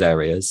campaigning in those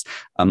areas,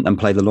 and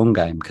play the long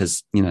game,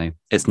 because,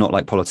 it's not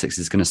like politics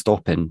is going to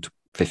stop in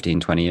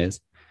 15, 20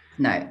 years.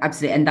 No,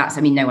 absolutely.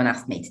 And no one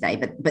asked me today,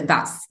 but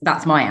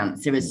that's my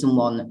answer as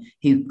someone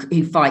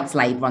who fights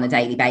Labour on a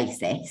daily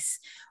basis.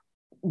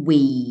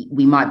 We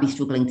might be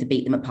struggling to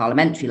beat them at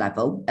parliamentary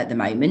level at the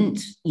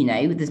moment.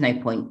 There's no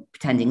point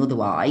pretending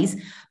otherwise,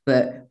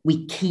 but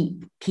we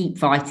keep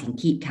fighting,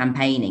 keep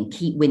campaigning,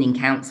 keep winning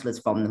councillors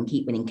from them,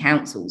 keep winning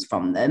councils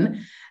from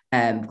them.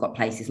 We've got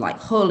places like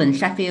Hull and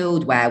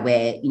Sheffield where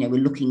we're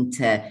looking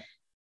to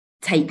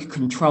take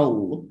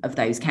control of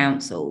those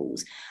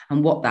councils.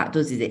 And what that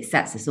does is it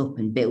sets us up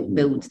and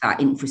builds that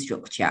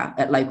infrastructure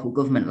at local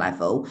government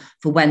level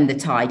for when the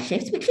tide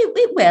shifts, which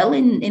it will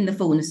in the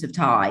fullness of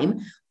time.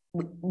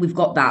 We've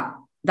got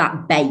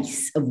that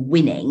base of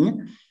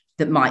winning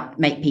that might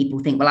make people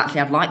think, well,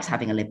 actually, I've liked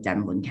having a Lib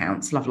Dem run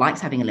council. I've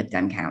liked having a Lib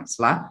Dem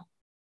councillor.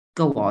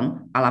 Go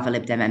on, I'll have a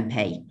Lib Dem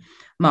MP.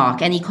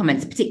 Mark, any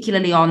comments,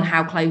 particularly on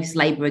how close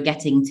Labour are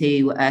getting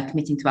to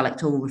committing to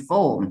electoral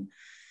reform?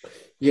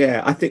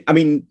 Yeah,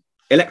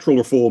 electoral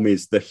reform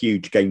is the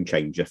huge game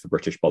changer for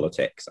British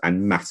politics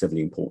and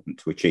massively important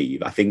to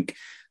achieve. I think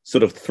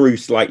sort of through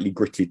slightly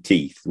gritted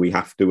teeth, we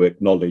have to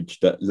acknowledge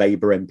that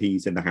Labour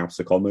MPs in the House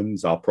of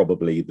Commons are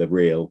probably the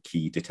real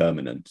key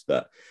determinant,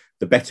 that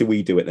the better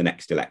we do at the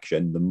next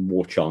election, the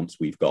more chance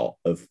we've got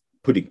of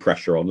putting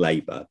pressure on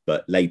Labour.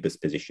 But Labour's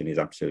position is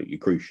absolutely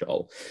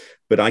crucial.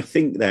 But I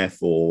think,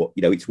 therefore,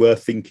 it's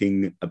worth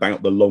thinking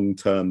about the long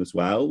term as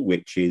well,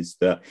 which is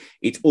that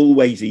it's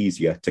always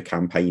easier to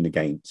campaign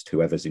against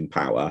whoever's in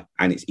power,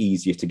 and it's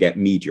easier to get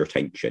media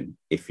attention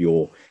if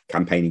you're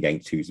campaigning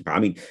against who's in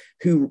power.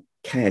 Who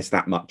cares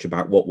that much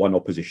about what one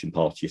opposition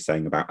party is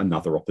saying about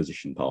another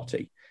opposition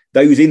party?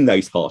 Those in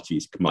those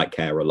parties might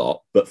care a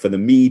lot, but for the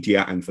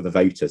media and for the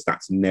voters,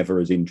 that's never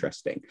as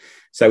interesting.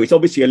 So it's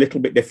obviously a little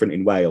bit different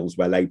in Wales,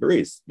 where Labour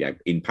is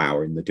in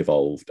power in the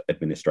devolved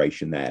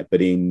administration there.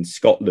 But in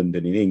Scotland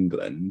and in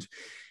England,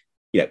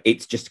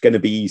 it's just going to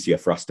be easier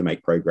for us to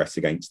make progress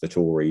against the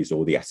Tories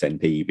or the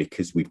SNP,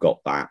 because we've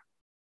got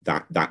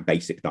that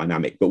basic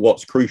dynamic. But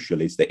what's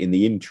crucial is that in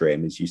the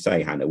interim, as you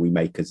say, Hannah, we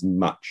make as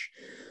much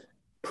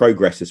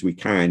progress as we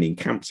can in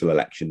council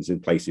elections in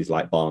places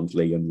like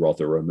Barnsley and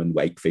Rotherham and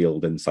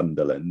Wakefield and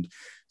Sunderland,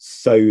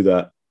 so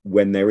that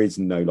when there is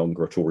no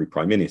longer a Tory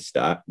Prime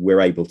Minister, we're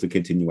able to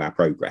continue our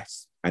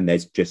progress. And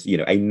there's just,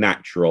 a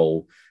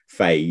natural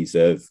phase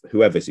of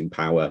whoever's in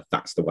power,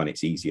 that's the one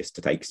it's easiest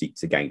to take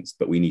seats against.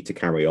 But we need to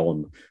carry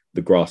on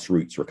the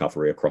grassroots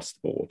recovery across the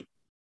board.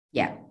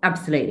 Yeah,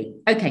 absolutely.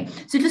 Okay,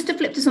 so just to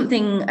flip to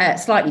something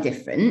slightly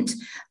different,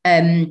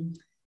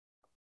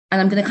 and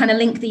I'm going to kind of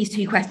link these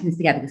two questions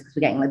together because we're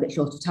getting a little bit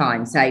short of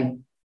time. So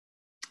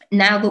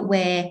now that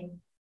we're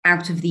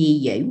out of the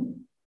EU,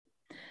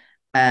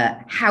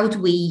 how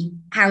do we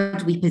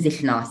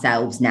position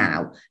ourselves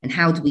now, and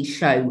how do we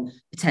show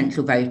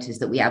potential voters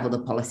that we have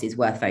other policies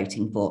worth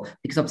voting for?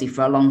 Because obviously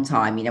for a long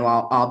time,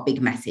 our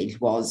big message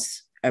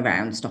was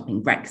around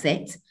stopping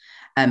Brexit.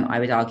 I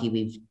would argue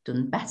we've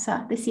done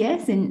better this year,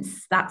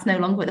 since that's no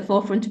longer at the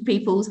forefront of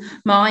people's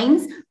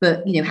minds.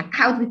 But,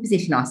 how do we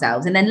position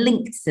ourselves? And then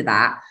linked to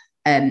that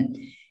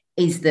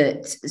is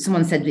that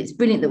someone said it's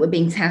brilliant that we're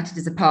being touted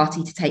as a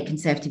party to take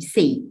Conservative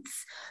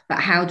seats, but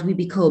how do we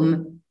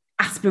become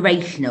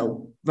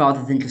aspirational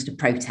rather than just a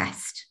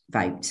protest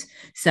vote?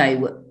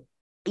 So,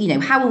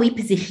 how are we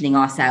positioning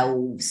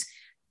ourselves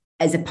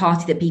as a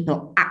party that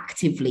people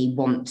actively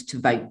want to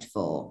vote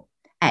for?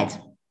 Ed?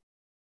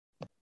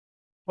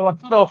 Well, I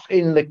got off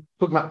talking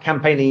about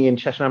campaigning in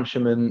Cheshire,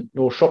 Hampshire and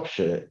North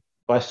Shropshire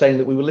by saying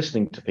that we were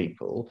listening to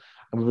people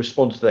and we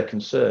responded to their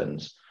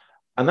concerns.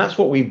 And that's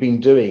what we've been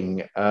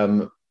doing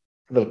for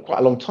quite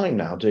a long time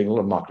now, doing a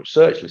lot of market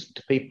research, listening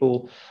to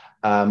people,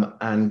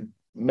 and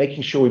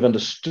making sure we've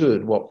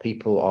understood what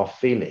people are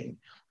feeling.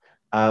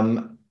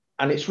 And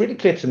it's really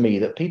clear to me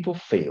that people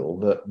feel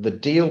that the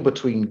deal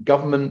between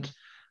government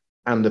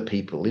and the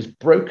people is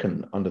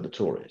broken under the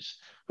Tories.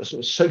 The sort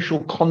of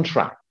social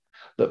contract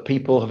that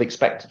people have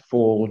expected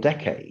for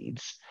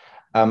decades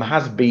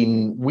has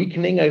been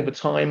weakening over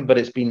time, but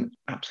it's been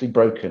absolutely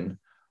broken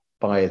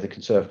by the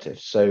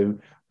Conservatives. So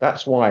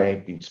that's why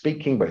I've been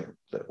speaking, both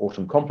the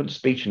Autumn Conference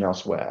speech and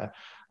elsewhere,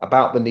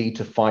 about the need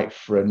to fight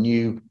for a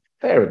new,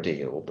 fairer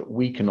deal that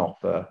we can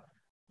offer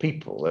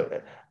people.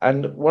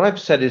 And what I've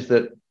said is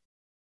that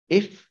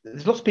if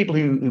there's lots of people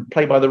who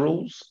play by the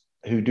rules,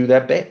 who do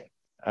their bit,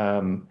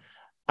 and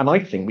I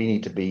think we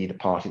need to be the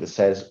party that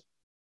says,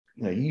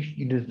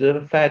 you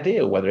deserve a fair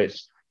deal, whether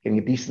it's getting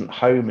a decent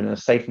home in a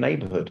safe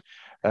neighborhood,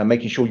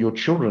 making sure your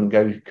children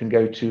can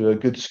go to a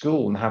good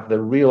school and have the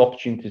real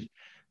opportunity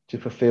to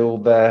fulfill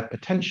their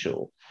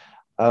potential,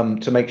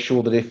 to make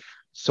sure that if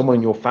someone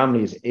in your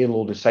family is ill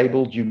or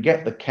disabled, you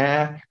get the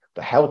care,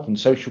 the health and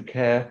social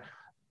care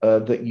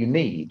that you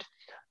need.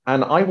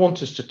 And I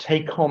want us to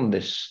take on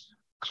this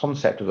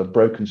concept of a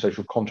broken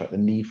social contract, the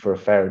need for a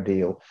fairer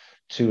deal,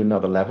 to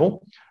another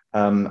level.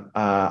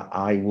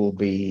 I will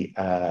be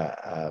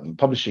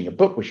publishing a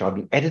book which I've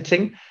been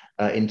editing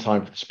in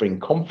time for the spring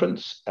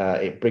conference.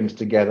 It brings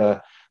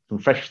together some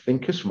fresh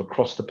thinkers from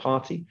across the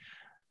party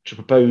to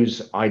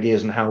propose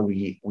ideas on how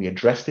we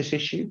address this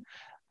issue.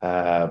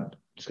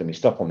 There's going to be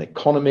stuff on the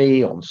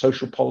economy, on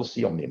social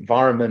policy, on the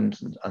environment,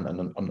 and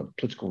on the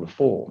political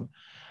reform.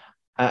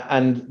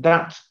 And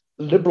that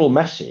liberal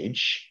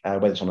message,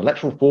 whether it's on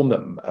electoral reform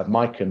that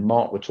Mike and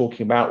Mark were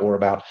talking about, or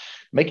about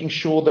making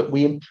sure that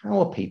we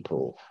empower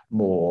people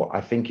more, I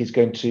think is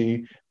going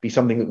to be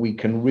something that we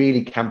can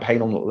really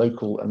campaign on at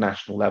local and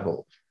national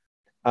level.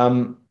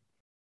 And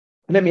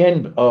let me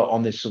end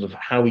on this sort of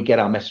how we get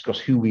our message across,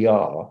 who we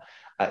are.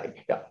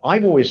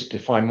 I've always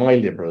defined my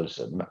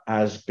liberalism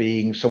as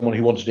being someone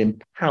who wants to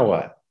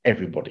empower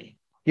everybody,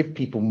 give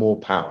people more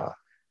power,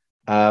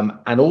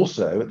 and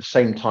also at the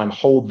same time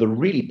hold the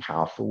really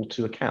powerful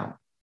to account.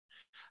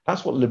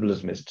 That's what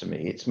liberalism is to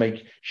me. It's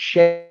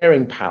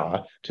sharing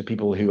power to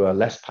people who are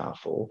less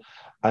powerful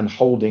and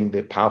holding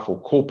the powerful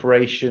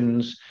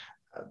corporations,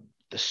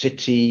 the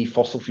city,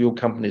 fossil fuel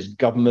companies,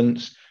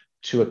 governments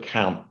to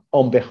account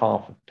on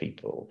behalf of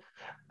people.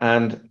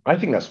 And I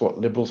think that's what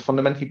liberals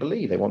fundamentally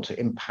believe. They want to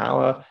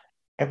empower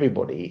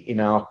everybody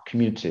in our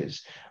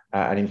communities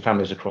and in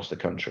families across the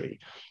country.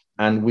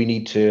 And we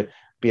need to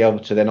be able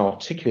to then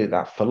articulate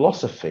that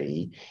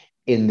philosophy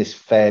in this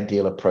fair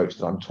deal approach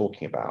that I'm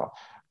talking about.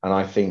 And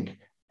I think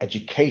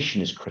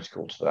education is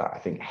critical to that. I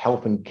think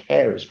health and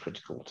care is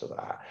critical to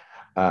that.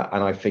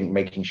 And I think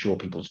making sure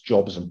people's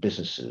jobs and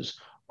businesses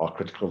are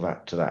critical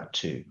to that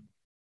too.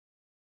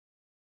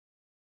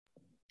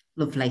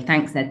 Lovely,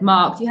 thanks, Ed.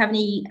 Mark, do you have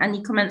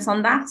any comments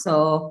on that,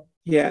 or?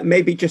 Yeah,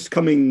 maybe just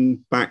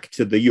coming back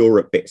to the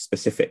Europe bit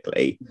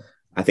specifically,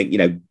 I think,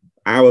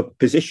 our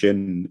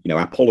position,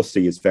 our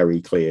policy is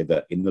very clear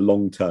that in the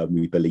long term,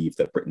 we believe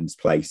that Britain's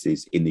place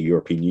is in the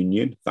European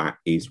Union. That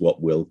is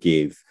what will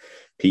give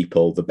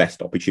people the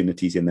best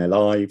opportunities in their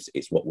lives.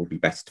 It's what will be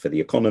best for the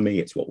economy.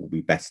 It's what will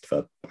be best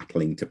for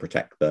battling to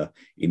protect the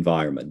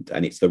environment.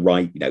 And it's the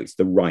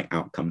right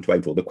outcome to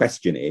aim for. The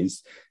question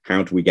is,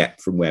 how do we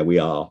get from where we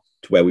are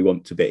to where we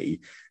want to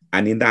be?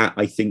 And in that,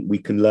 I think we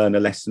can learn a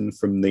lesson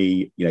from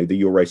the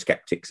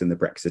Eurosceptics and the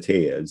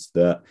Brexiteers,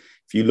 that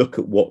if you look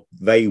at what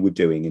they were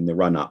doing in the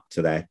run up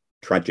to their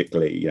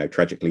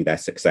tragically their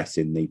success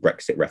in the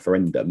Brexit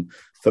referendum,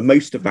 for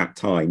most of that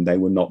time, they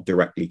were not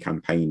directly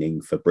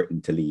campaigning for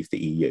Britain to leave the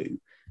EU.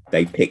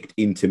 They picked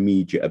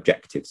intermediate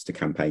objectives to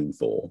campaign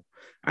for.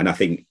 And I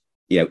think,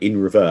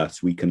 in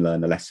reverse, we can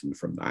learn a lesson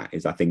from that.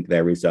 I think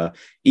there is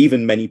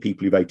even many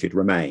people who voted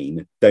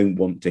Remain don't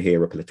want to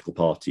hear a political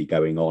party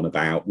going on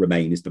about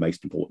Remain is the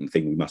most important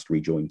thing, we must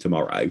rejoin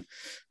tomorrow.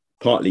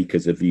 Partly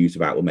because of views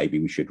about, well, maybe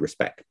we should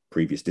respect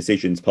previous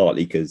decisions,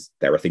 partly because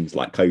there are things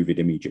like COVID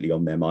immediately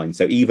on their mind.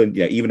 So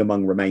even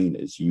among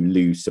Remainers, you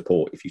lose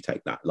support if you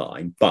take that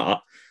line.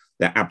 But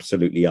there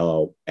absolutely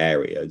are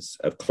areas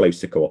of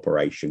closer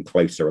cooperation,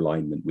 closer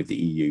alignment with the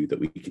EU that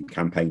we can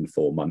campaign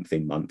for month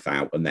in, month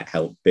out, and that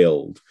help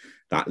build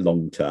that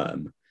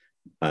long-term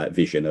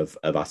vision of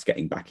us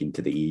getting back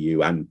into the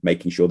EU and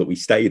making sure that we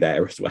stay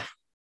there as well.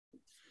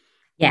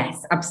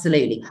 Yes,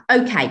 absolutely.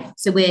 Okay,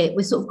 so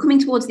we're sort of coming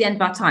towards the end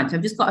of our time. So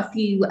I've just got a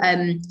few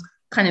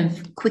kind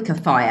of quicker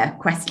fire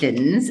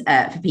questions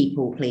for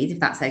people, please, if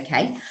that's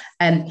okay.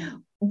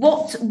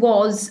 What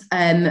was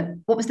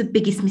the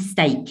biggest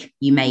mistake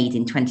you made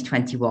in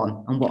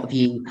 2021, and what have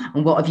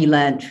you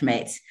learned from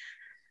it?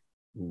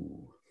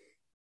 Ooh.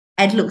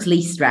 Ed looks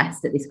least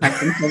stressed at this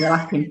question, so we'll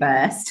ask him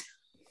first.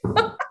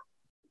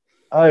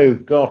 Oh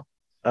God.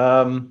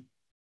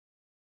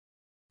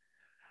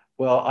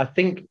 Well, I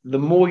think the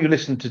more you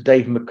listen to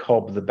Dave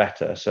McCobb, the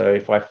better. So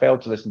if I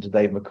failed to listen to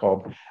Dave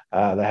McCobb,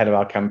 the head of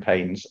our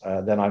campaigns,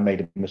 then I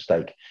made a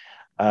mistake.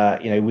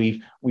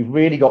 We've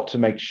really got to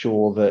make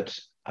sure that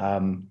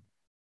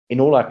in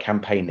all our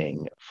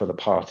campaigning for the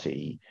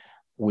party,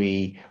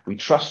 we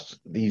trust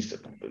these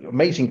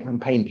amazing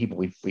campaign people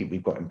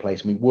we've got in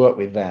place, and we work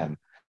with them.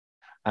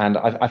 And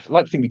I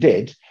like to think we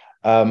did,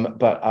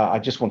 but I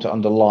just want to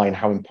underline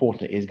how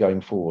important it is going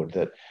forward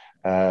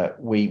that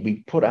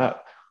we put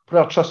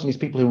our trust in these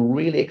people who are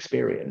really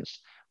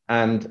experienced,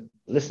 and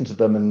listen to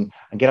them and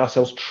get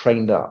ourselves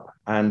trained up.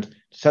 And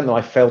something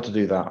I failed to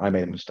do that, I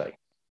made a mistake.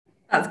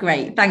 That's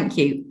great. Thank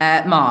you.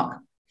 Mark?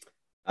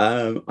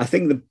 I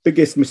think the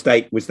biggest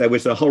mistake was there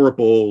was a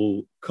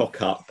horrible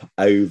cock-up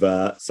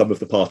over some of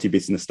the party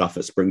business stuff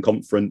at Spring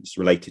Conference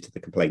related to the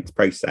complaints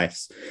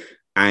process.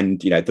 And,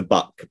 the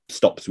buck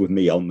stops with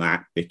me on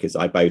that because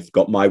I both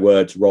got my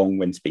words wrong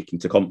when speaking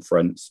to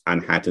conference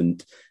and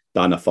hadn't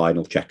done a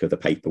final check of the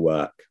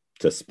paperwork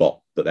to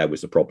spot that there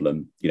was a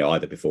problem,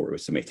 either before it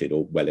was submitted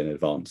or well in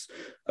advance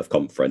of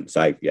conference.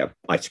 So,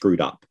 I screwed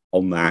up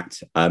on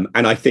that. And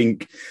I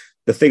think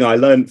the thing I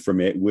learned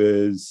from it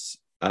was,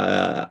 in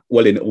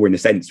a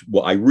sense,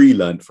 what I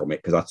relearned from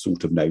it, because I'd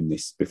sort of known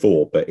this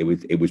before, but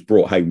it was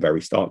brought home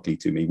very starkly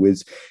to me,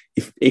 was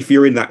if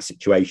you're in that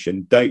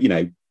situation,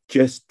 don't,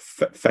 just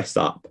fess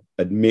up,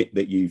 admit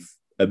that you've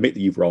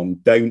wrong.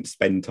 Don't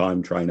spend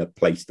time trying to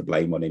place the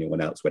blame on anyone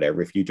else,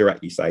 whatever. If you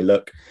directly say,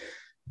 look,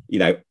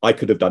 I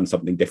could have done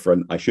something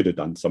different. I should have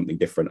done something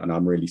different. And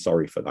I'm really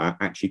sorry for that.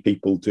 Actually,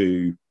 people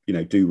do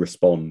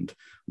respond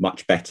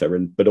much better.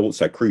 But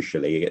also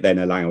crucially, it then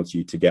allows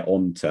you to get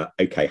on to,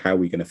 okay, how are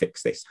we going to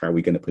fix this? How are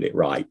we going to put it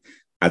right?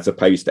 As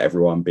opposed to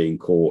everyone being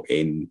caught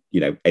in,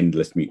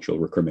 endless mutual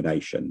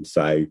recrimination.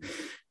 So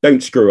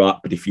don't screw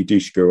up. But if you do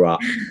screw up,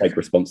 take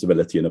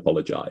responsibility and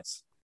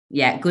apologize.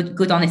 Yeah,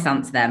 good honest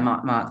answer there,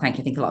 Mark. Thank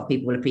you. I think a lot of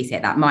people will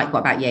appreciate that. Mike, what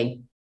about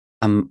you?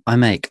 I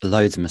make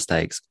loads of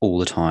mistakes all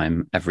the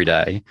time, every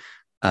day.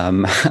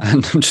 And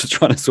I'm just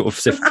trying to sort of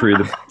sift through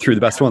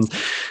the best ones.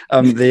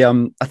 I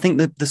think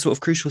the sort of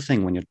crucial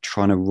thing when you're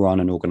trying to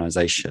run an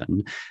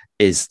organization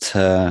is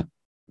to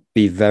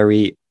be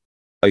very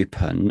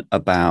open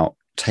about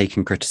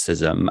taking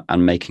criticism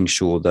and making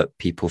sure that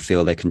people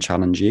feel they can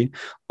challenge you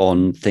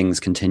on things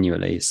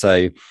continually.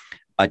 So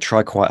I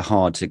try quite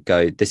hard to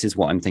go, this is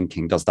what I'm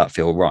thinking, does that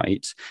feel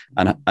right?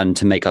 And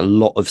to make a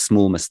lot of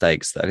small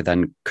mistakes that are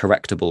then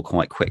correctable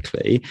quite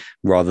quickly,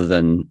 rather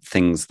than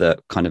things that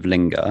kind of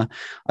linger.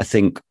 I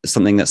think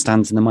something that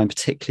stands in the mind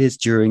particularly is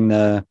during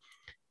the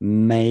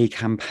May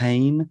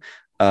campaign,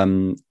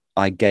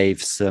 I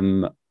gave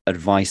some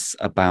advice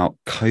about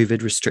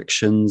COVID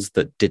restrictions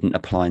that didn't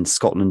apply in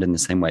Scotland in the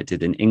same way it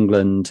did in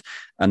England.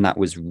 And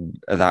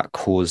that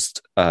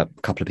caused a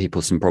couple of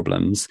people some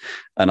problems.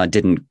 And I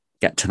didn't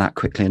get to that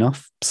quickly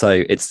enough.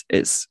 So it's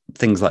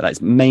things like that.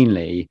 It's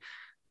mainly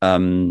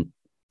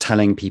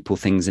telling people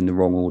things in the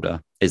wrong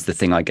order is the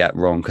thing I get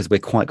wrong, because we're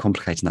quite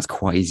complicated and that's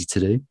quite easy to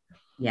do.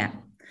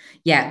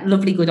 Yeah,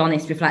 lovely, good,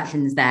 honest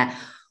reflections there.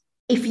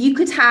 If you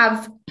could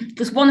have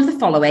just one of the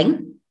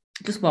following,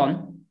 just one,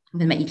 I'm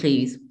going to make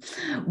you choose.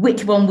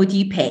 Which one would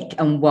you pick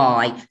and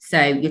why?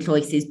 So your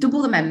choice is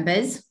double the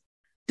members,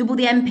 double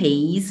the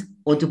MPs,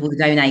 or double the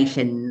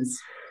donations.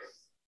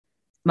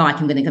 Mike,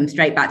 I'm going to come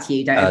straight back to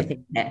you. Don't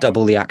overthink it.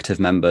 Double the active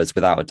members,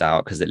 without a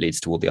doubt, because it leads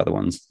to all the other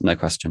ones. No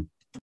question.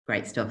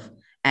 Great stuff.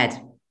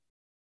 Ed?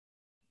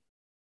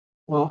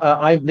 Well,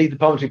 I lead the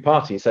parliamentary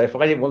party, so if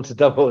I didn't want to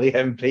double the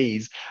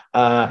MPs,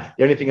 the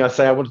only thing I'd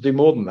say, I want to do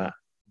more than that.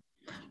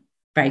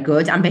 Very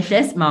good.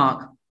 Ambitious.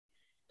 Mark?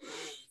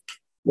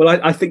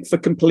 Well, I think for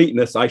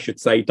completeness, I should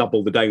say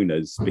double the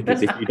donors,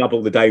 because if you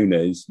double the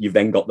donors, you've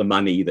then got the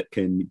money that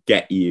can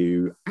get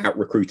you out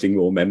recruiting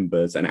more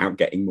members and out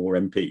getting more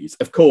MPs.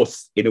 Of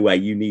course, in a way,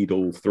 you need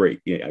all three.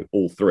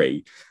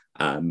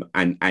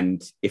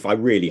 And if I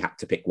really had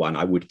to pick one,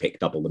 I would pick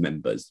double the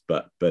members.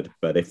 But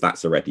if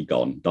that's already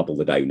gone, double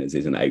the donors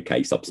is an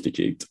okay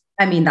substitute.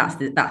 I mean,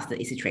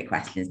 it's a trick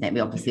question, isn't it? We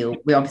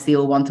obviously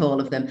all want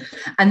all of them.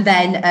 And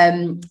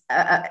then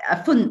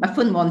a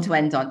fun one to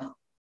end on.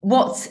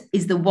 What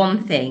is the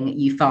one thing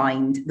you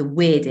find the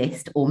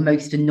weirdest or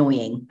most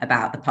annoying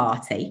about the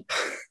party?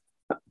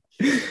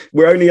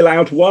 We're only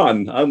allowed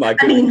one. Oh my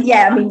god!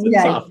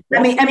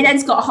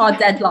 Ed's got a hard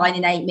deadline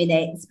in 8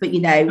 minutes, but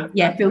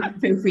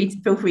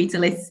feel free to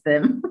list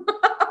them.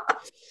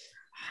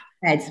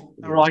 Ed,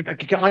 all right, I'm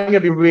going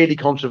to be really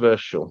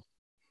controversial.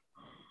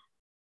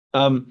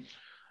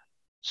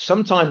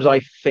 Sometimes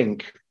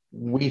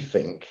we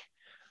think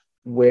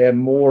we're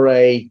more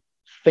a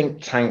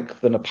think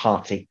tank than a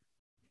party.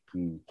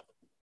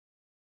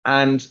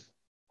 And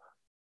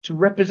to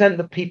represent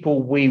the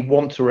people we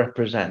want to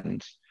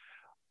represent,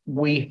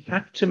 we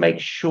have to make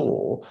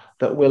sure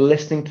that we're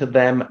listening to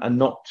them and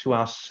not to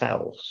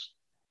ourselves.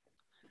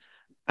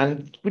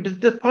 And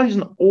the party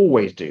doesn't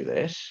always do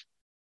this,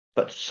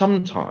 but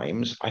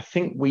sometimes I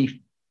think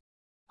we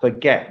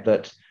forget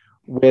that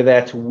we're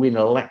there to win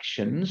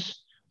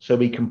elections so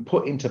we can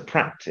put into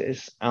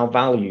practice our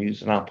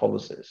values and our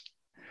policies.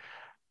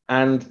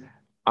 And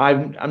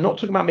I'm not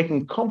talking about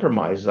making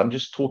compromises. I'm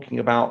just talking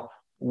about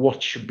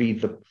what should be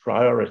the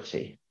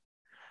priority.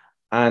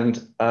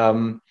 And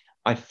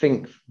I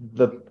think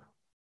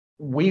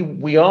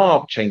we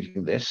are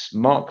changing this.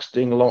 Mark's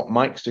doing a lot.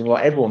 Mike's doing a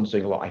lot. Everyone's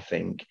doing a lot. I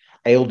think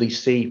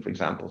ALDC, for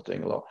example, is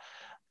doing a lot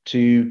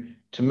to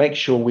make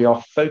sure we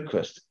are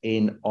focused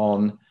in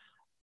on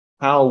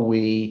how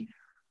we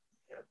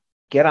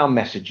get our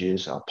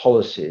messages, our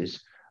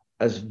policies,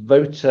 as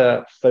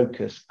voter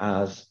focused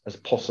as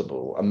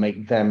possible, and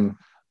make them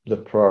the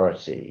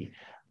priority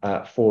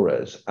for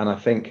us. And I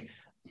think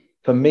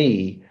for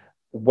me,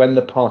 when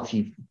the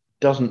party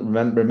doesn't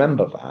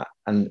remember that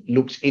and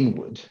looks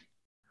inward,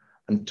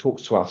 and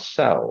talks to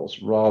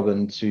ourselves rather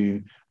than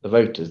to the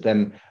voters,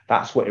 then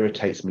that's what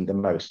irritates me the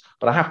most.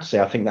 But I have to say,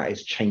 I think that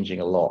is changing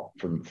a lot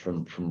from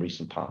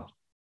recent past.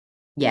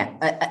 Yeah,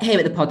 here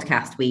at the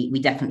podcast, we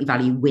definitely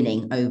value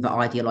winning over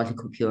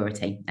ideological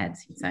purity, Ed.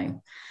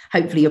 So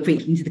hopefully you're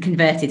preaching to the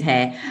converted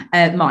here.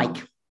 Mike?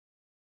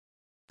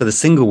 So the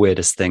single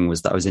weirdest thing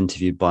was that I was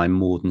interviewed by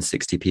more than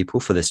 60 people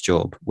for this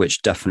job,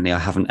 which definitely I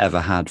haven't ever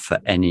had for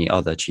any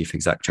other chief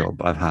exec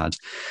job I've had.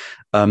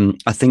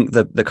 I think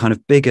the kind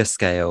of bigger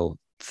scale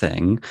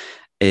thing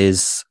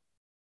is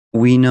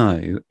we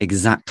know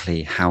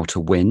exactly how to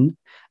win,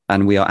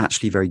 and we are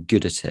actually very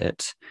good at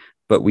it,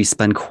 but we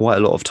spend quite a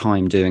lot of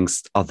time doing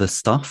other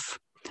stuff,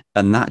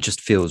 and that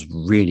just feels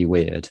really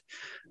weird.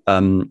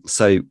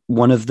 So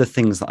one of the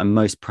things that I'm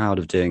most proud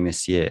of doing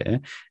this year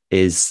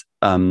is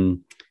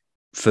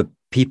for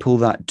people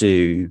that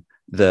do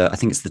I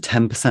think it's the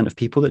 10% of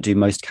people that do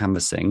most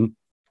canvassing,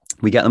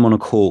 we get them on a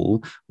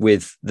call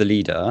with the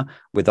leader,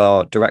 with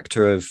our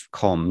director of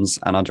comms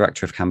and our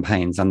director of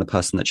campaigns and the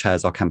person that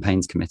chairs our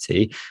campaigns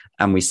committee.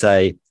 And we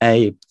say,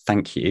 A,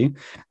 thank you.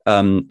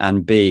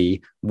 And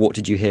B, what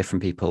did you hear from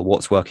people?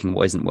 What's working?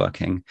 What isn't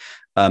working?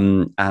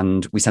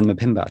 And we send them a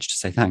pin badge to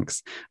say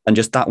thanks. And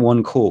just that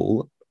one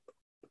call,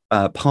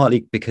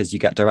 partly because you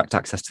get direct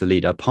access to the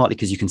leader, partly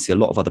because you can see a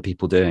lot of other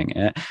people doing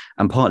it,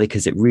 and partly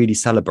because it really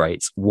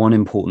celebrates one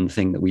important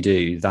thing that we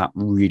do that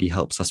really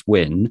helps us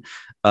win,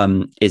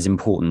 is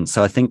important.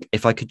 So I think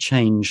if I could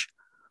change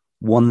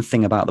one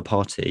thing about the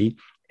party,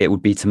 it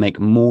would be to make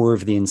more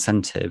of the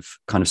incentive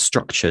kind of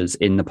structures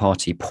in the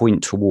party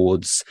point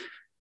towards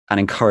and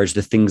encourage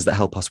the things that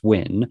help us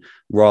win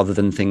rather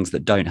than things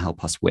that don't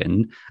help us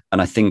win.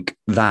 And I think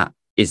that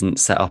isn't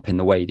set up in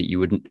the way that you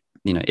would,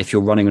 if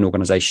you're running an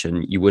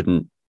organization, you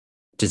wouldn't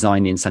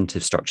design the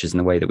incentive structures in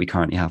the way that we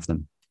currently have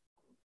them.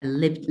 A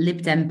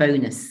Lib Dem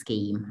bonus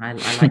scheme. I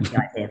like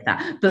the idea of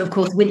that. But of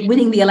course,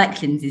 winning the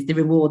elections is the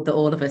reward that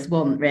all of us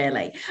want,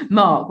 really.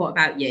 Mark, what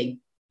about you?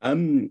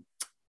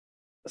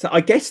 So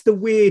I guess the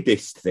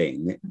weirdest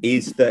thing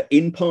is that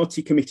in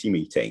party committee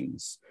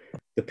meetings,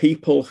 the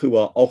people who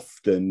are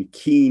often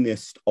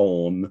keenest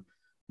on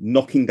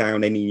knocking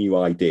down any new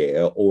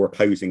idea or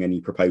opposing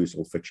any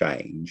proposal for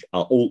change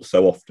are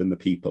also often the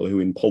people who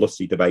in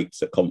policy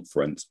debates at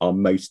conference are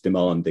most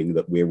demanding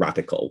that we're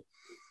radical.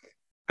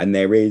 And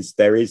there is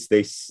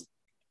this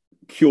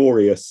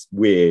curious,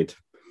 weird,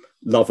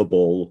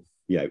 lovable,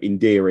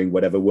 endearing,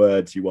 whatever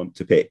words you want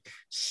to pick,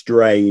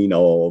 strain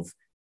of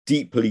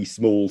deeply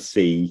small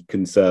c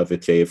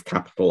conservative,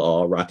 capital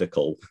R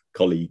radical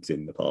colleagues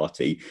in the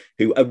party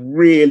who are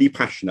really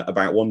passionate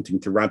about wanting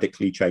to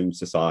radically change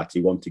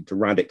society, wanting to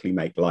radically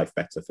make life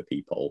better for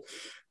people.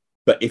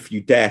 But if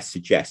you dare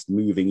suggest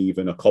moving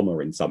even a comma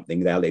in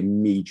something, they'll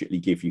immediately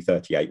give you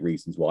 38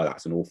 reasons why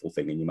that's an awful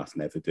thing and you must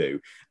never do.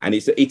 And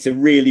it's a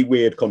really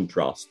weird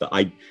contrast that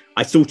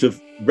I sort of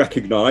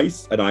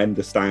recognise and I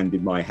understand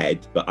in my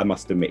head, but I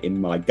must admit in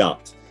my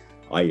gut,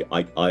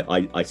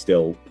 I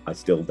still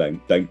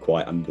don't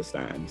quite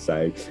understand.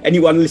 So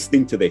anyone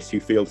listening to this who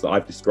feels that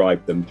I've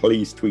described them,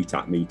 please tweet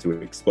at me to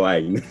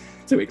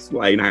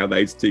explain how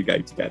those two go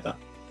together.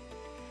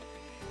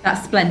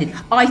 That's splendid.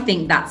 I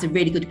think that's a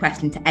really good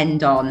question to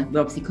end on.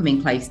 We're obviously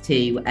coming close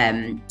to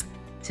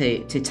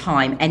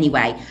time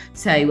anyway.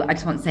 So I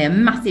just want to say a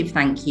massive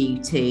thank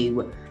you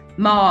to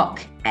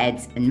Mark,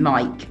 Ed and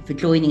Mike for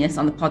joining us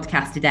on the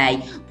podcast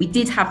today. We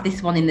did have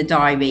this one in the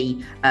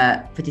diary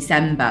for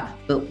December,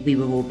 but we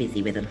were all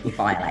busy with a little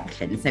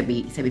by-election, so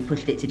we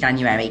pushed it to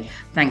January.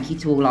 Thank you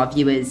to all our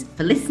viewers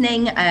for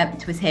listening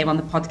to us here on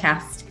the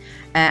podcast,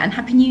 and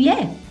Happy New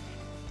Year.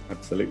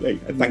 Absolutely.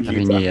 And thank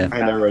you to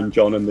Hannah and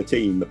John and the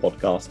team. The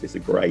podcast is a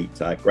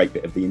great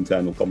bit of the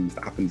internal comms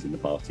that happens in the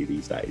party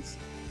these days.